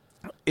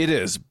 It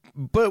is,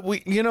 But we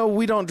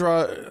don't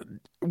draw.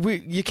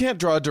 You can't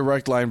draw a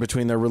direct line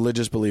between their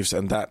religious beliefs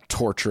and that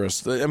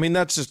torturous. I mean,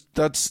 that's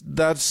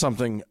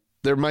something.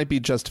 There might be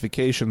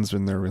justifications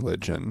in their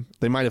religion.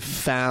 They might have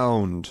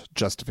found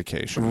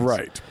justifications.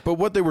 Right. But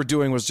what they were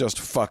doing was just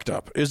fucked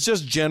up. It's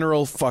just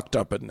general fucked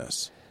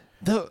upness.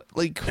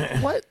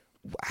 What?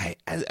 I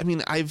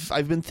mean,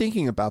 I've been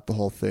thinking about the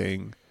whole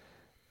thing,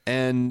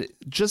 and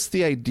just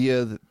the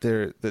idea that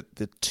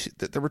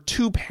there were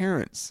two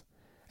parents,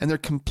 and they're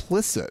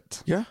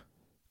complicit. Yeah.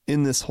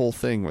 In this whole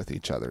thing with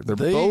each other. They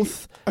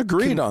both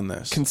agreed on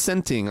this.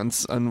 Consenting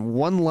on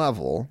one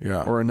level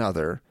or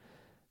another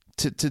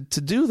to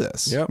do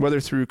this. Yep. Whether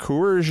through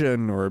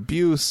coercion or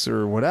abuse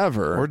or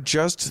whatever. Or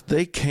just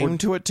they came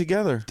to it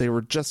together. They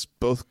were just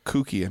both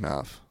kooky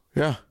enough.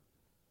 Yeah.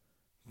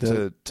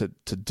 To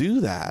do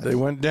that. They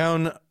went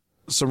down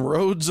some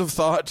roads of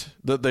thought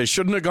that they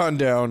shouldn't have gone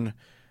down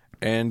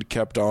and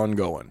kept on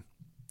going.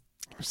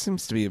 There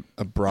seems to be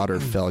a broader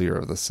failure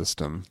of the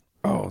system.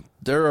 Oh,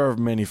 there are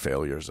many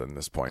failures in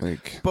this point.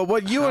 But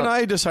what you and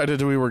I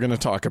decided we were going to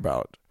talk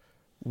about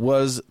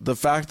was the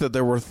fact that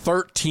there were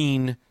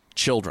 13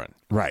 children.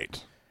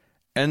 Right.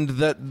 And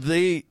that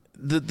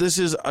this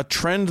is a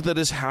trend that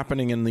is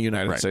happening in the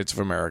United States of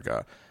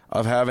America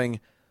of having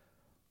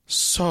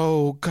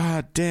so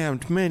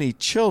goddamned many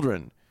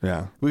children.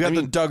 Yeah. We got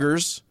the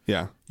Duggars.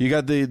 Yeah. You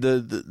got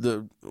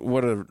the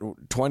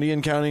 20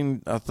 and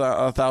counting,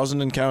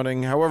 1,000 and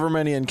counting, however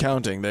many and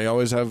counting. They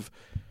always have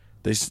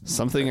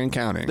something and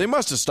counting. They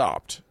must have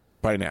stopped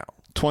by now.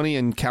 20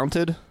 and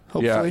counted,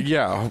 hopefully.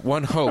 Yeah,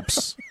 one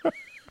hopes.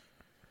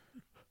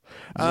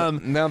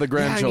 Now the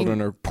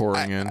grandchildren are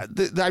pouring in.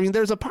 I mean,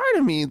 there's a part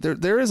of me,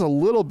 there is a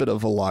little bit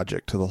of a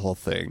logic to the whole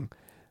thing,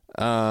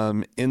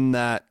 in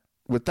that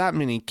with that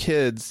many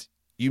kids,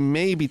 you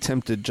may be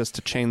tempted just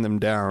to chain them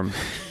down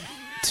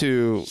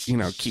to,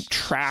 keep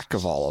track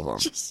of all of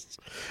them.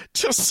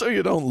 Just so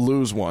you don't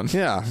lose one.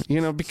 Yeah,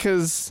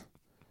 because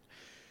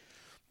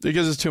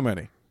it's too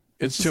many.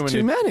 It's too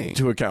many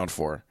to account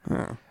for.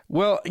 Yeah.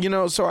 Well,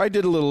 so I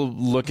did a little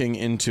looking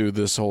into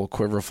this whole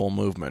Quiverful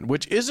movement,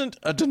 which isn't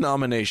a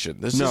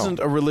denomination. This isn't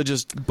a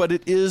religious, but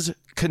it is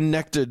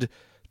connected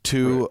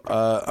to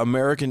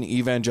American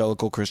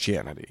evangelical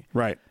Christianity.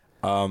 Right.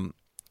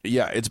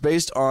 Yeah, it's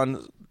based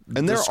on...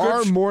 And there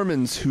are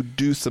Mormons who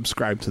do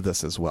subscribe to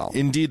this as well.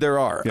 Indeed, there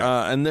are.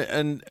 Yeah.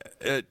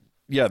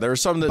 Yeah, there are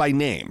some that by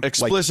name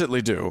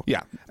explicitly do.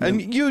 Yeah,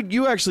 and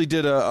you actually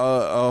did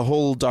a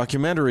whole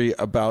documentary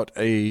about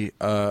a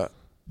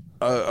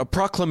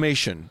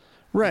proclamation,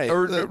 right?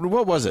 Or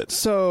what was it?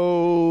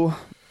 So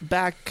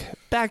back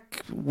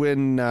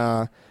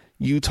when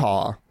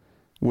Utah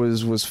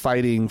was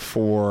fighting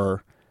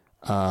for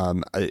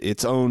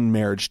its own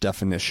marriage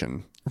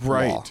definition,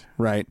 law,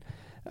 right?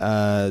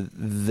 There's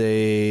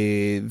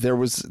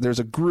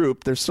a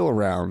group. They're still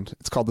around.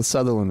 It's called the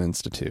Sutherland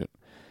Institute.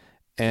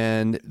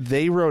 And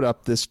they wrote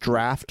up this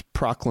draft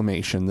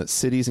proclamation that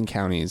cities and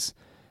counties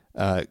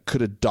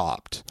could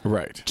adopt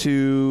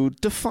to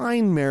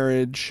define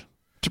marriage,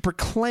 to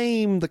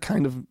proclaim the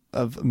kind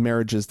of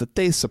marriages that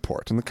they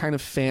support and the kind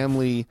of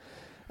family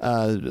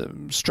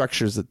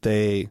structures that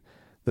they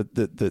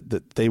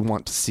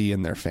want to see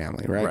in their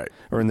family, right?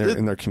 Or in their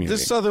community. The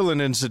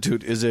Sutherland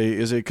Institute is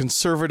a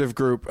conservative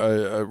group,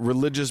 a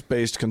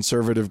religious-based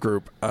conservative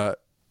group.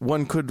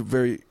 One could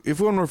if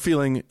one were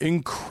feeling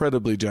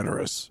incredibly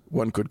generous,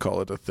 one could call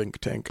it a think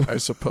tank, I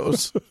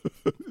suppose.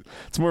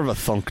 It's more of a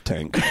thunk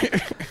tank.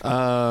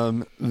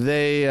 So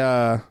they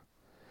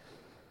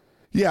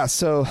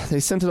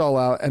sent it all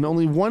out, and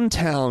only one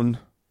town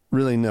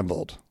really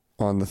nibbled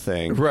on the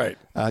thing. Right.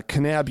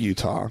 Kanab,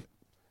 Utah.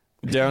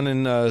 Down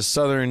in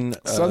southern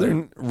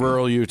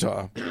rural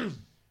Utah.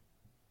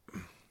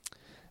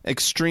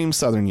 Extreme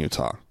southern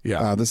Utah.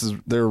 Yeah.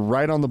 They're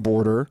right on the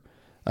border.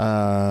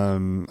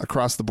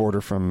 Across the border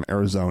from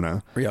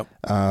Arizona. Yep.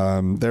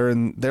 They're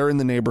in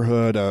the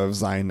neighborhood of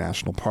Zion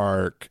National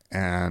Park,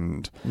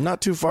 and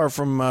not too far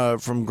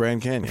from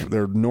Grand Canyon.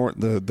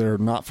 They're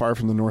not far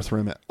from the North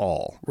Rim at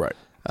all. Right.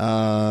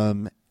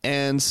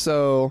 And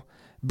so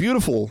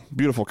beautiful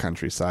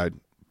countryside,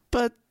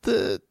 but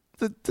the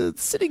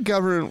city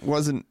government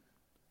wasn't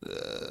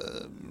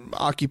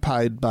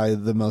occupied by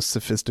the most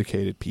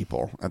sophisticated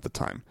people at the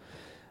time.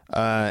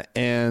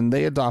 And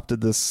they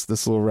adopted this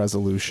little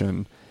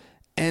resolution,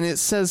 and it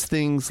says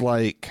things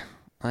like,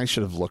 I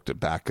should have looked it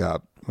back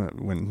up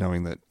when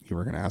knowing that you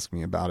were going to ask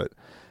me about it.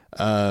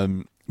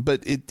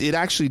 But it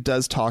actually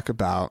does talk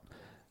about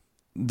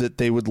that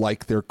they would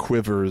like their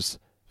quivers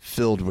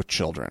filled with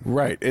children.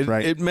 Right.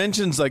 It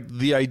mentions like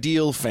the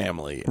ideal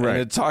family. Right. And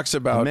it talks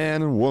about a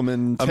man and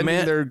woman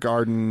tending their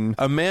garden.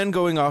 A man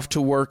going off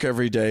to work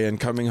every day and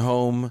coming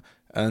home,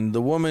 and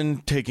the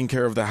woman taking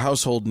care of the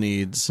household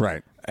needs.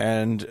 Right.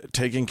 And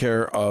taking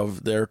care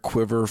of their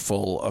quiver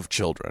full of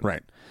children.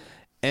 Right.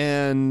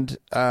 And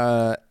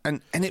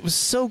it was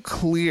so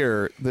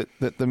clear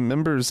that the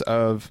members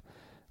of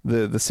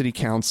the city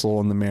council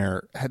and the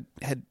mayor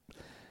had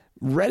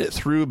read it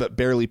through but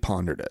barely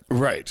pondered it.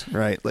 Right.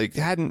 Right. Like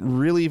hadn't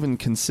really even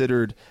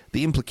considered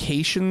the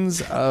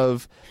implications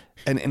of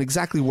and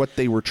exactly what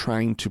they were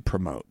trying to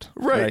promote.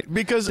 Right.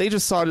 Because they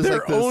just saw it as their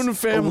like this, own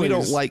families. we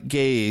don't like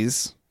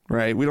gays.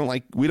 Right. We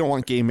don't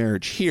want gay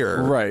marriage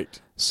here. Right.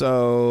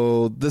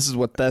 So this is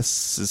what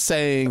this is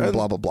saying,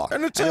 blah, blah, blah.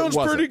 And it sounds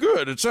pretty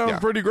good. It sounds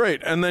pretty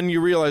great. And then you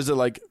realize that,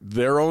 like,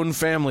 their own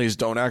families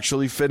don't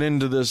actually fit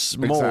into this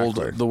mold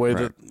the way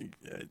that...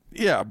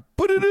 Yeah,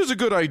 but it is a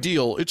good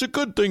ideal. It's a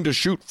good thing to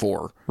shoot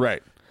for.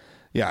 Right.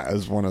 Yeah,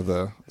 as one of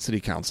the city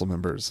council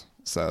members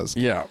says.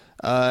 Yeah.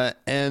 So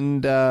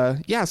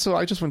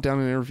I just went down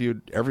and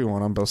interviewed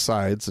everyone on both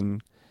sides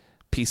and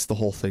pieced the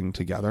whole thing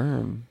together.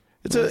 And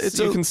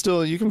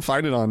you can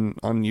find it on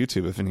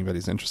YouTube if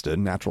anybody's interested.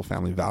 Natural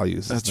Family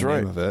Values is the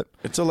name of it.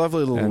 It's a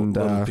lovely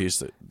little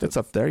piece that's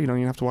up there. You don't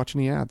even have to watch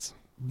any ads.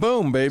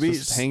 Boom, baby. It's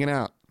just hanging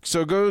out.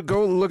 So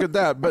go look at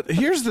that. But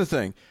here's the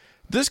thing.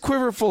 This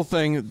quiverful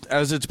thing,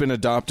 as it's been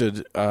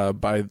adopted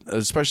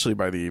especially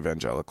by the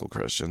evangelical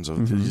Christians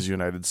of these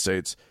United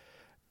States,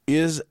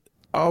 is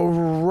a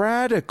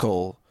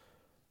radical,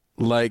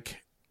 like,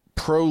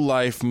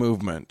 pro-life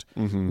movement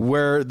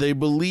where they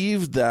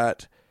believe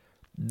that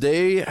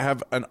they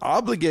have an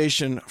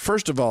obligation,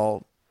 first of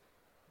all,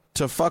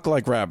 to fuck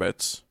like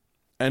rabbits,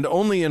 and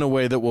only in a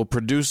way that will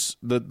produce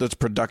that's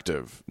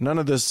productive. None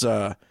of this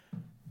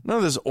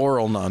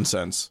oral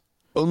nonsense.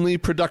 Only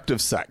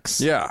productive sex.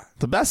 Yeah.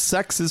 The best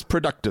sex is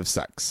productive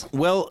sex.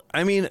 Well,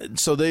 I mean,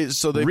 so they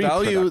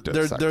value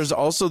there's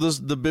also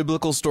the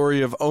biblical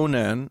story of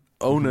Onan,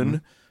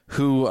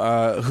 who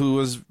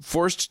was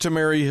forced to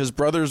marry his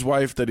brother's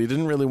wife that he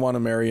didn't really want to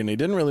marry, and he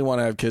didn't really want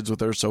to have kids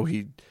with her, so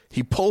he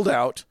pulled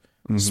out,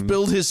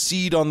 spilled his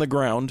seed on the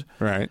ground.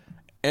 Right.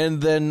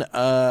 And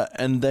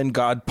then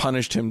God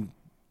punished him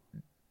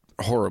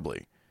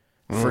horribly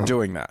for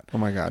doing that. Oh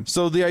my God.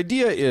 So the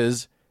idea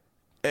is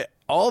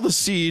all the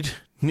seed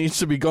needs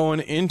to be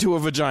going into a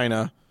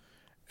vagina,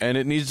 and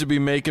it needs to be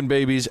making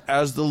babies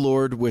as the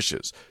Lord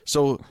wishes.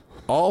 So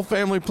all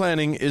family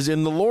planning is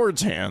in the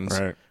Lord's hands.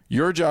 Right.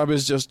 Your job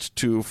is just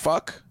to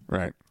fuck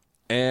Right.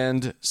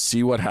 and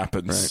see what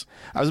happens. Right.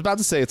 I was about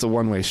to say it's a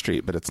one-way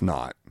street, but it's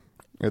not.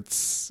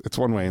 It's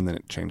one way and then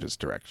it changes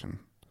direction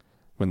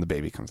when the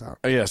baby comes out.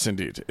 Yes,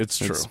 indeed. It's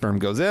true. Sperm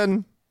goes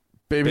in,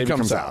 baby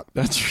comes out.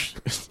 That's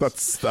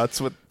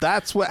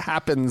what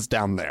happens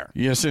down there.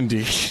 Yes,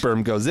 indeed.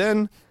 Sperm goes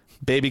in,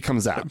 baby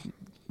comes out.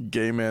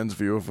 Gay man's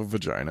view of a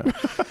vagina.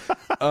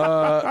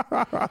 I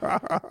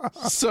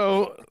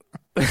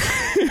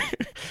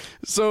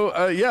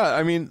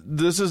mean,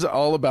 this is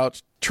all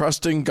about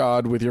trusting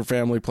God with your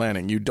family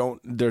planning.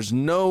 There's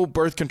no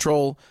birth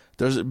control.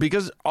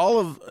 Because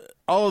all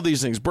of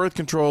these things, birth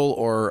control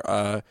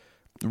or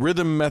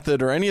rhythm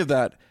method or any of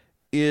that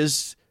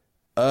is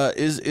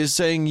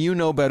saying you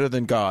know better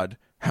than God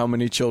how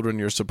many children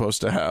you're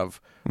supposed to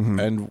have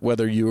and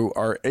whether you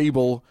are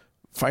able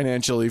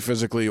financially,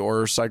 physically,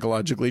 or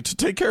psychologically to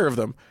take care of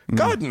them.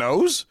 God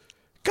knows.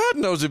 God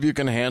knows if you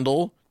can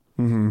handle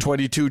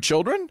 22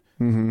 children.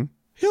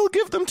 He'll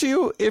give them to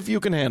you if you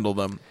can handle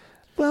them.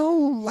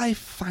 Well, life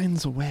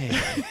finds a way,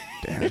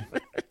 Dan.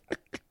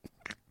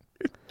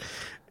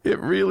 It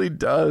really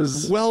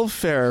does.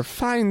 Welfare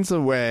finds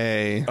a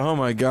way. Oh,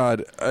 my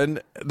God.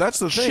 And that's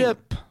the thing.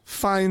 Chip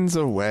finds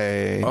a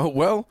way. Oh,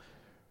 well,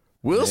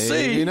 we'll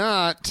see. Maybe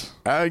not.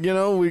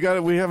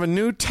 We have a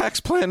new tax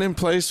plan in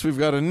place. We've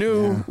got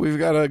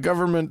a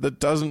government that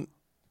doesn't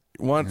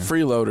want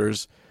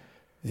freeloaders.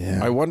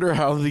 Yeah. I wonder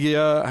how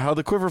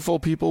the Quiverful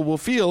people will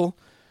feel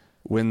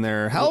when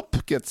their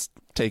help gets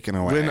taken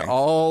away. When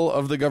all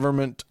of the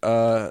government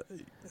are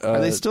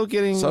they still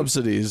getting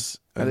subsidies?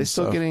 Are they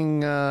still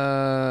getting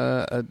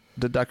a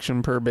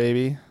deduction per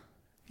baby?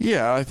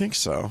 Yeah, I think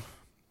so.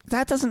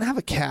 That doesn't have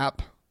a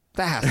cap.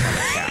 That has to have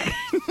a cap.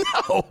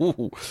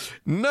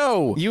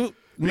 No.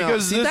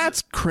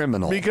 That's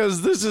criminal.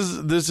 Because this is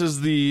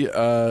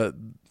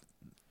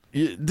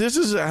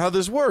how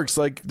this works.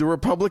 Like, the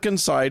Republican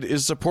side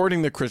is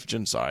supporting the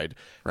Christian side.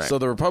 Right. So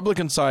the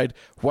Republican side,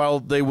 while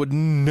they would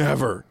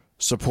never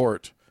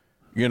support,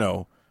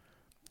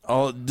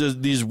 all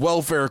these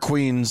welfare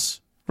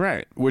queens,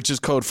 right, which is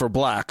code for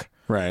black,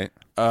 right,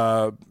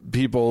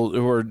 people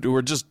who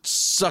are just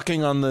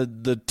sucking on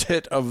the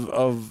tit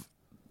of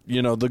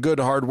the good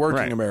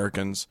hardworking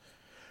Americans.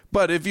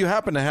 But if you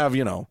happen to have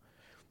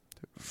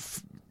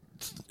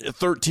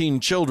 13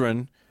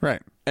 children,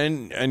 right,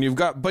 and you've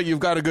got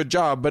a good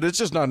job, but it's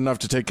just not enough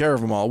to take care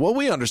of them all. Well,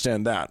 we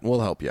understand that.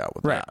 We'll help you out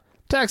with that.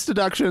 Tax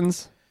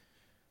deductions.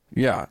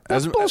 Yeah,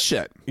 that's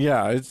bullshit.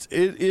 Yeah, it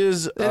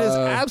is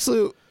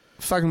absolute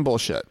fucking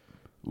bullshit.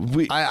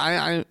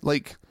 I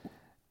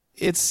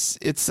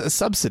it's a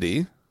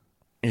subsidy.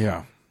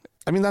 Yeah,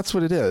 I mean that's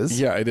what it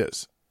is. Yeah, it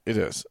is. It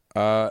is.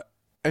 And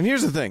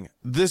here's the thing: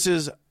 this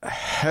is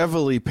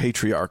heavily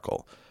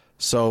patriarchal.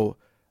 So,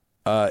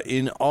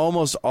 in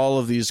almost all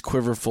of these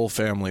Quiverful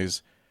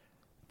families,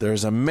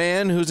 there's a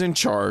man who's in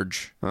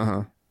charge,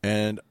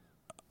 and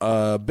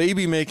a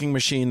baby making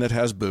machine that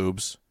has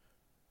boobs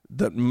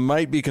that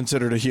might be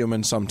considered a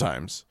human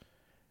sometimes,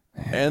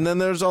 And then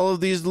there's all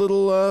of these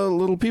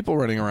little people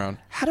running around.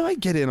 How do I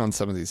get in on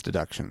some of these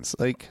deductions?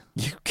 Like,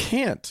 You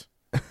can't.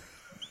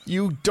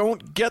 You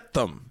don't get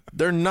them.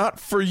 They're not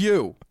for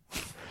you.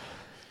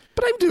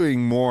 but I'm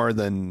doing more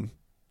than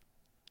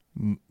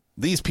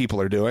these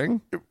people are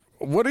doing.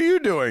 What are you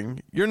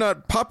doing? You're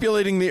not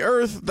populating the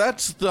earth.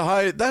 That's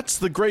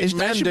the great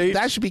mandate.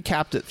 That should be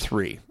capped at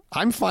 3.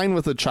 I'm fine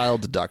with a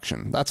child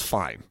deduction. That's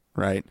fine,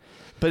 right?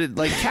 But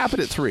cap it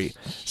at 3.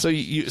 So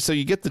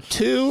you get the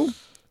 2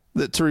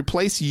 to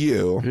replace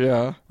you,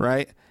 yeah.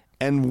 right?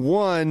 And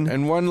one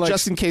like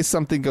just in case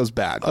something goes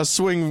bad. A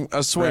swing.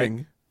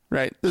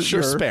 Right.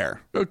 Sure. You're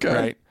spare. Okay.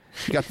 Right.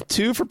 You got the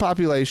 2 for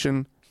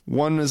population.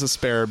 1 is a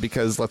spare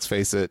because, let's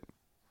face it,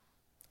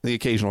 the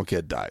occasional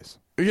kid dies.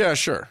 Yeah,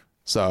 sure.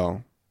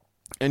 So,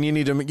 and you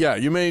may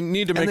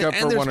need to make up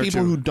for 1 or 2. And there's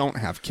people who don't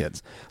have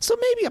kids. So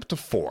maybe up to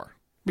 4.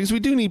 Because we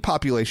do need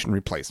population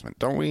replacement,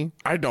 don't we?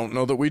 I don't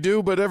know that we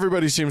do, but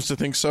everybody seems to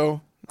think so.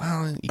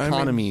 Well,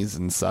 economies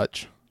and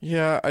such.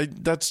 Yeah,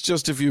 that's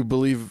just if you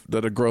believe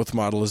that a growth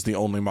model is the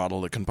only model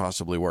that can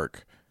possibly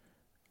work.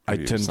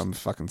 Some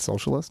fucking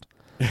socialist.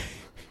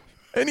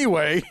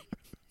 Anyway,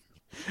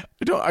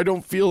 I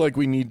don't feel like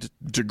we need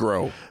to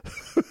grow.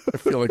 I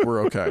feel like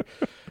we're okay.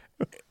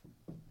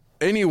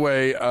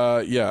 Anyway,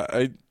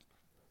 I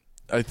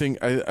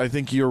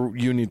think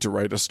you need to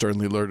write a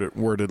sternly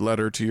worded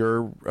letter to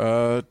your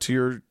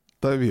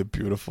That'd be a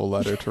beautiful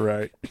letter to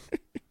write.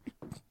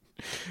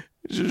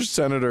 Your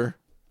senator.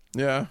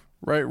 Yeah,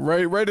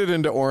 write it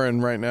into Orrin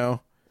right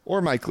now.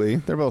 Or Mike Lee.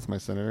 They're both my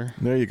senator.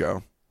 There you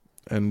go.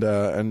 And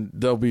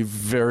they'll be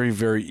very,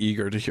 very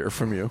eager to hear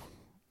from you.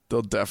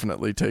 They'll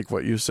definitely take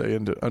what you say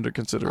under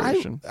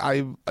consideration.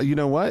 You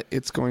know what?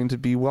 It's going to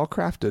be well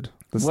crafted.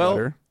 This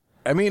letter.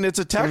 I mean, it's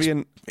a text.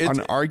 An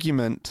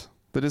argument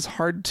that is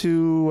hard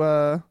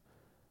to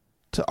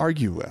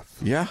argue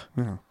with. Yeah.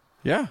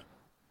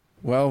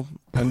 Well,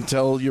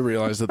 until you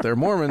realize that they're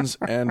Mormons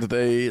and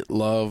they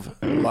love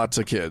lots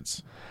of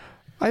kids.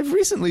 I've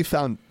recently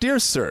found, dear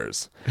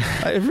sirs,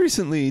 I have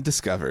recently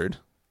discovered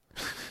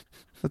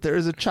that there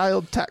is a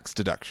child tax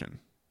deduction.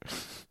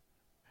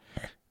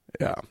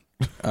 Yeah.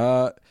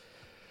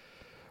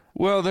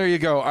 Well, there you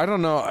go. I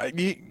don't know.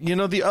 You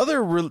know, the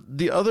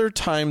other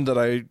time that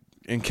I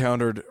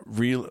encountered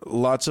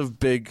lots of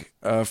big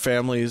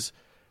families,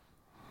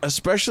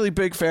 especially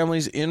big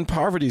families in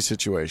poverty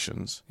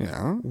situations,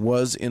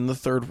 was in the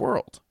third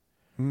world,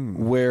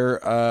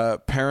 where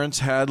parents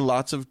had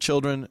lots of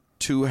children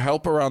to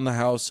help around the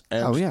house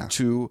and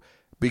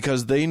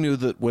because they knew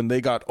that when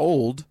they got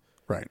old,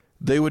 right,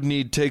 they would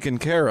need taken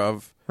care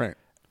of. Right.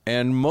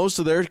 And most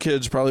of their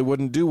kids probably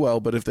wouldn't do well,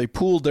 but if they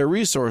pooled their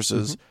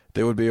resources,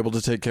 they would be able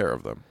to take care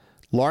of them.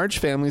 Large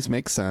families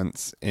make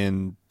sense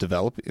in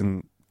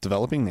developing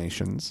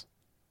nations,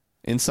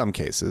 in some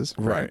cases,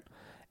 right?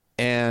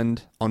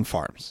 And on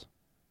farms.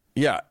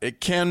 Yeah,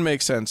 it can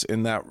make sense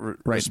in that right.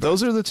 respect.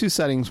 Those are the two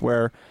settings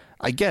where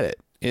I get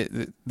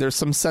it. There's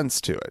some sense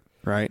to it,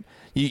 right?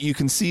 You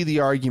can see the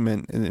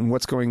argument in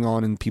what's going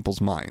on in people's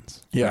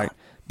minds, right?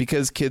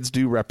 Because kids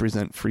do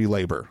represent free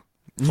labor.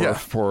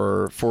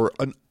 For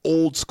an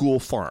old school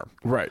farm.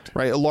 Right.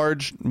 A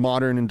large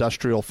modern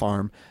industrial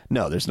farm.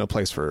 No, there's no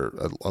place for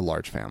a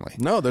large family.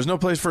 No, there's no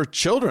place for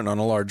children on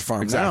a large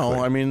farm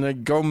now. I mean, they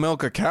go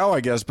milk a cow,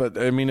 I guess, but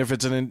I mean, if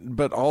it's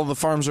but all the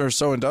farms are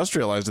so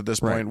industrialized at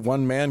this point,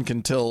 one man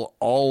can till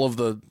all of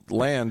the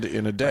land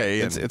in a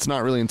day. Right. It's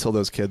not really until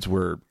those kids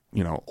were,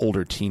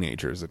 older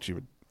teenagers that you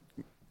would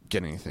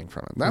get anything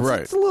from it.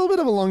 It's a little bit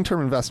of a long-term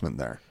investment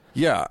there.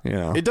 Yeah.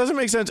 It doesn't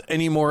make sense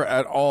anymore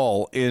at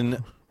all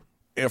in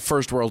a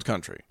first world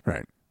country.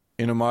 Right.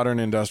 In a modern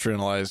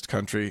industrialized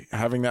country,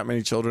 having that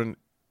many children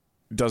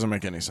doesn't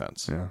make any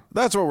sense. Yeah.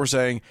 That's what we're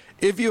saying.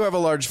 If you have a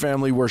large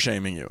family, we're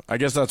shaming you. I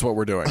guess that's what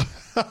we're doing.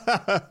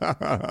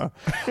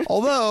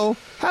 Although,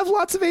 have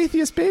lots of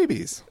atheist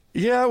babies.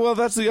 Yeah, well,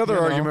 that's the other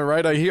argument,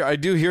 right? I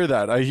do hear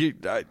that.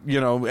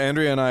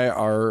 Andrea and I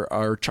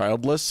are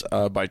childless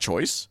by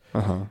choice.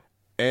 Uh-huh.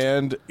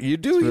 And you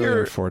do it's really hear,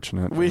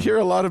 unfortunate. We hear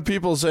a lot of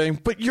people saying,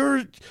 "But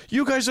you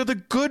guys are the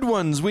good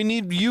ones. We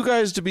need you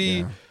guys to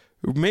be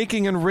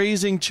making and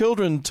raising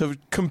children to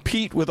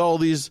compete with all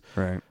these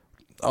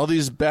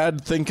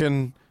bad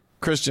thinking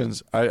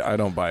Christians." I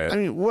don't buy it. I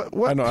mean,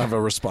 what? I don't have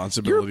a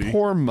responsibility. Your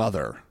poor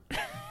mother.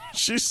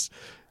 She's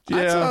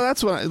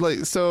that's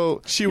what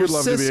so she would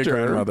love to be a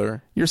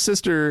grandmother. Your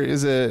sister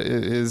is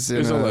a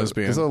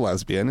lesbian. Is a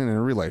lesbian in a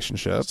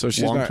relationship. So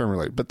she's long-term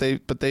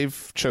relationship. But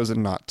they've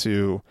chosen not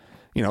to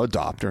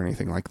adopt or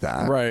anything like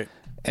that. Right.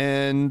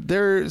 And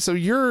you're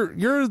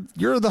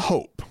the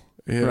hope.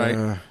 Yeah.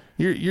 Right.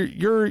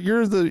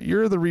 You're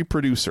the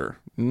reproducer.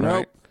 Nope.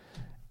 Right?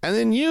 And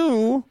then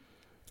you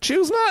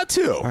choose not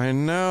to. I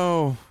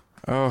know.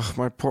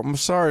 Oh, I'm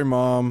sorry,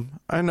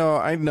 Mom. I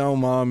know,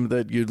 Mom,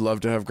 that you'd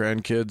love to have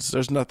grandkids.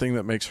 There's nothing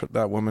that makes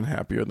that woman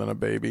happier than a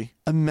baby.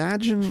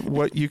 Imagine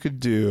what you could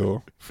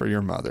do for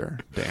your mother,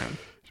 Dan.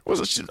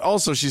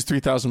 She's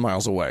 3,000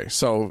 miles away,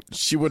 so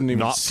she wouldn't even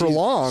not for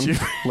long.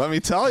 Let me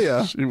tell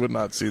you, she would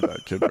not see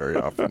that kid very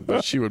often,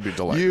 but she would be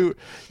delighted.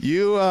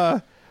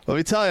 Let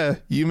me tell you,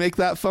 you make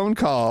that phone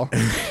call,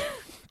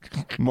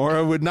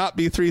 Maura would not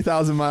be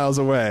 3,000 miles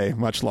away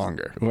much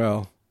longer.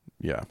 Well,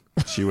 yeah,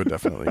 she would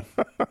definitely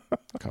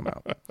come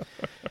out.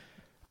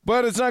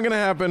 But it's not going to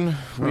happen.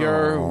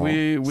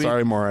 We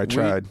sorry, Maura, I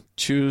tried.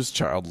 Choose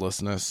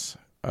childlessness,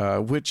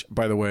 which,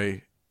 by the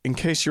way, in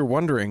case you're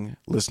wondering,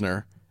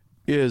 listener,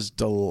 is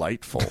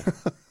delightful.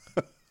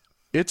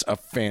 It's a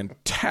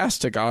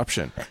fantastic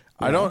option. Yeah.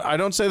 I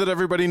don't say that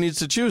everybody needs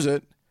to choose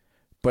it,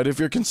 but if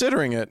you're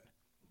considering it,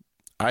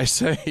 I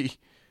say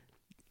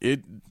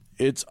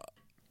there's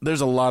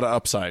a lot of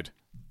upside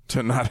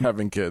to not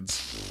having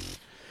kids.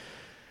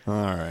 All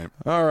right.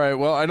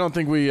 Well, I don't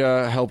think we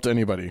helped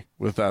anybody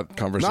with that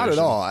conversation. Not at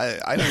all.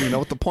 I don't even know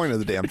what the point of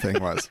the damn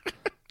thing was.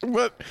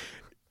 But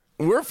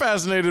we're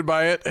fascinated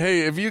by it.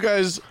 Hey, if you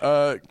guys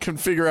can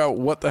figure out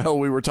what the hell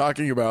we were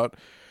talking about,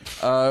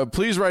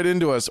 please write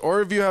into us.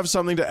 Or if you have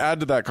something to add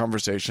to that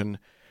conversation,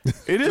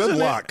 it is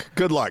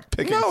Good luck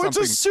picking No, something. it's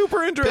a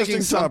super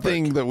interesting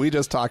something that we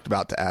just talked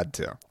about to add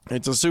to.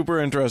 It's a super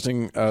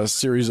interesting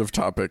series of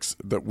topics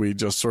that we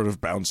just sort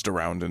of bounced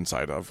around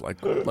inside of,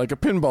 like a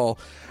pinball.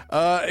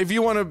 If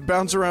you want to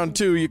bounce around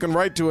too, you can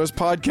write to us,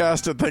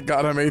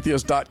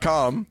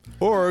 podcast@thankgodimatheist.com.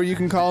 Or you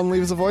can call and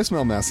leave us a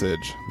voicemail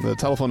message. The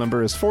telephone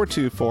number is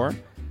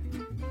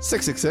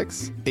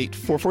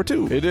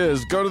 424-666-8442. It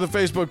is. Go to the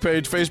Facebook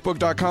page,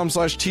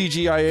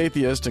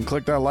 facebook.com/TGIAtheist, and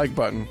click that like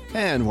button.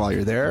 And while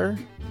you're there,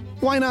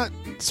 why not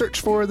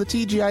search for the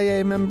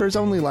TGIA Members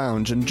Only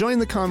Lounge and join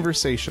the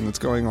conversation that's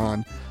going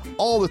on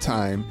all the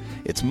time.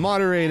 It's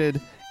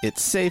moderated,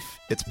 it's safe,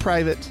 it's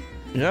private,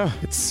 yeah,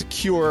 it's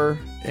secure,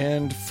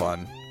 and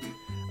fun.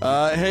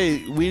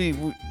 Hey, we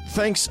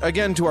thanks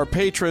again to our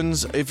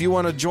patrons. If you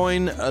want to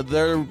join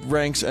their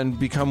ranks and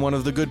become one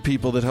of the good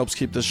people that helps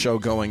keep this show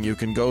going, you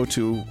can go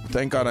to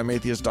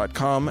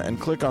thankgodimatheist.com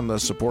and click on the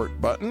support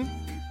button.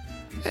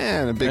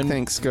 And a big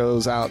thanks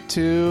goes out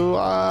to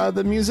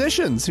the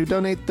musicians who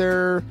donate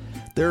their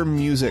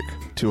music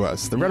to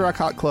us, the Red Rock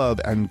Hot Club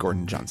and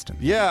Gordon Johnston.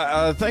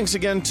 Yeah, thanks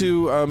again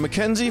to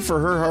Mackenzie for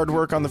her hard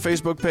work on the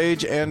Facebook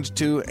page, and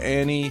to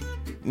Danny,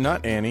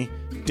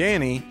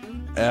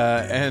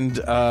 and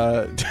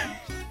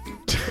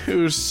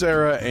to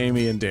Sarah,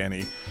 Amy, and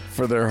Danny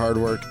for their hard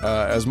work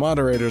as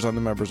moderators on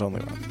the Members Only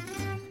Lounge.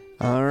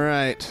 All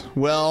right.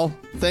 Well,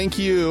 thank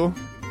you,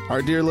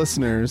 our dear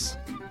listeners.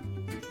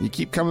 You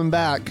keep coming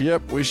back.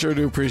 Yep, we sure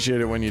do appreciate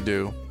it when you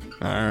do.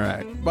 All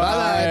right.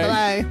 Bye.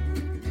 Bye.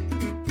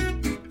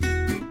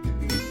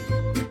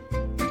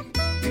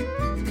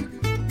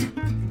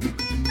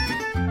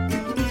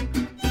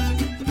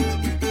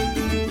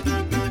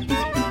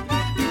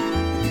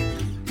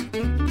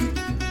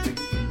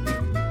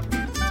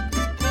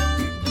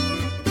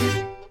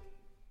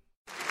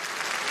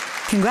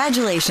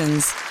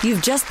 Congratulations.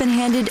 You've just been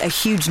handed a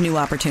huge new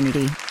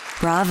opportunity.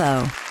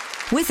 Bravo.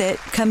 With it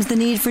comes the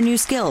need for new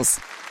skills.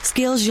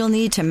 Skills you'll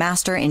need to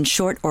master in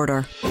short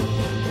order.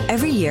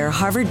 Every year,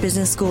 Harvard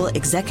Business School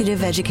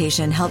Executive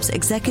Education helps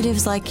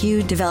executives like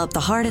you develop the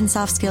hard and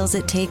soft skills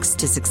it takes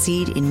to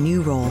succeed in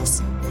new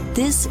roles.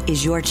 This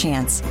is your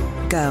chance.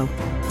 Go.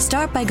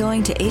 Start by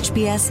going to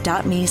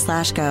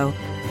hbs.me/go.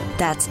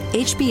 That's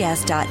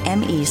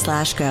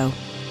hbs.me/go.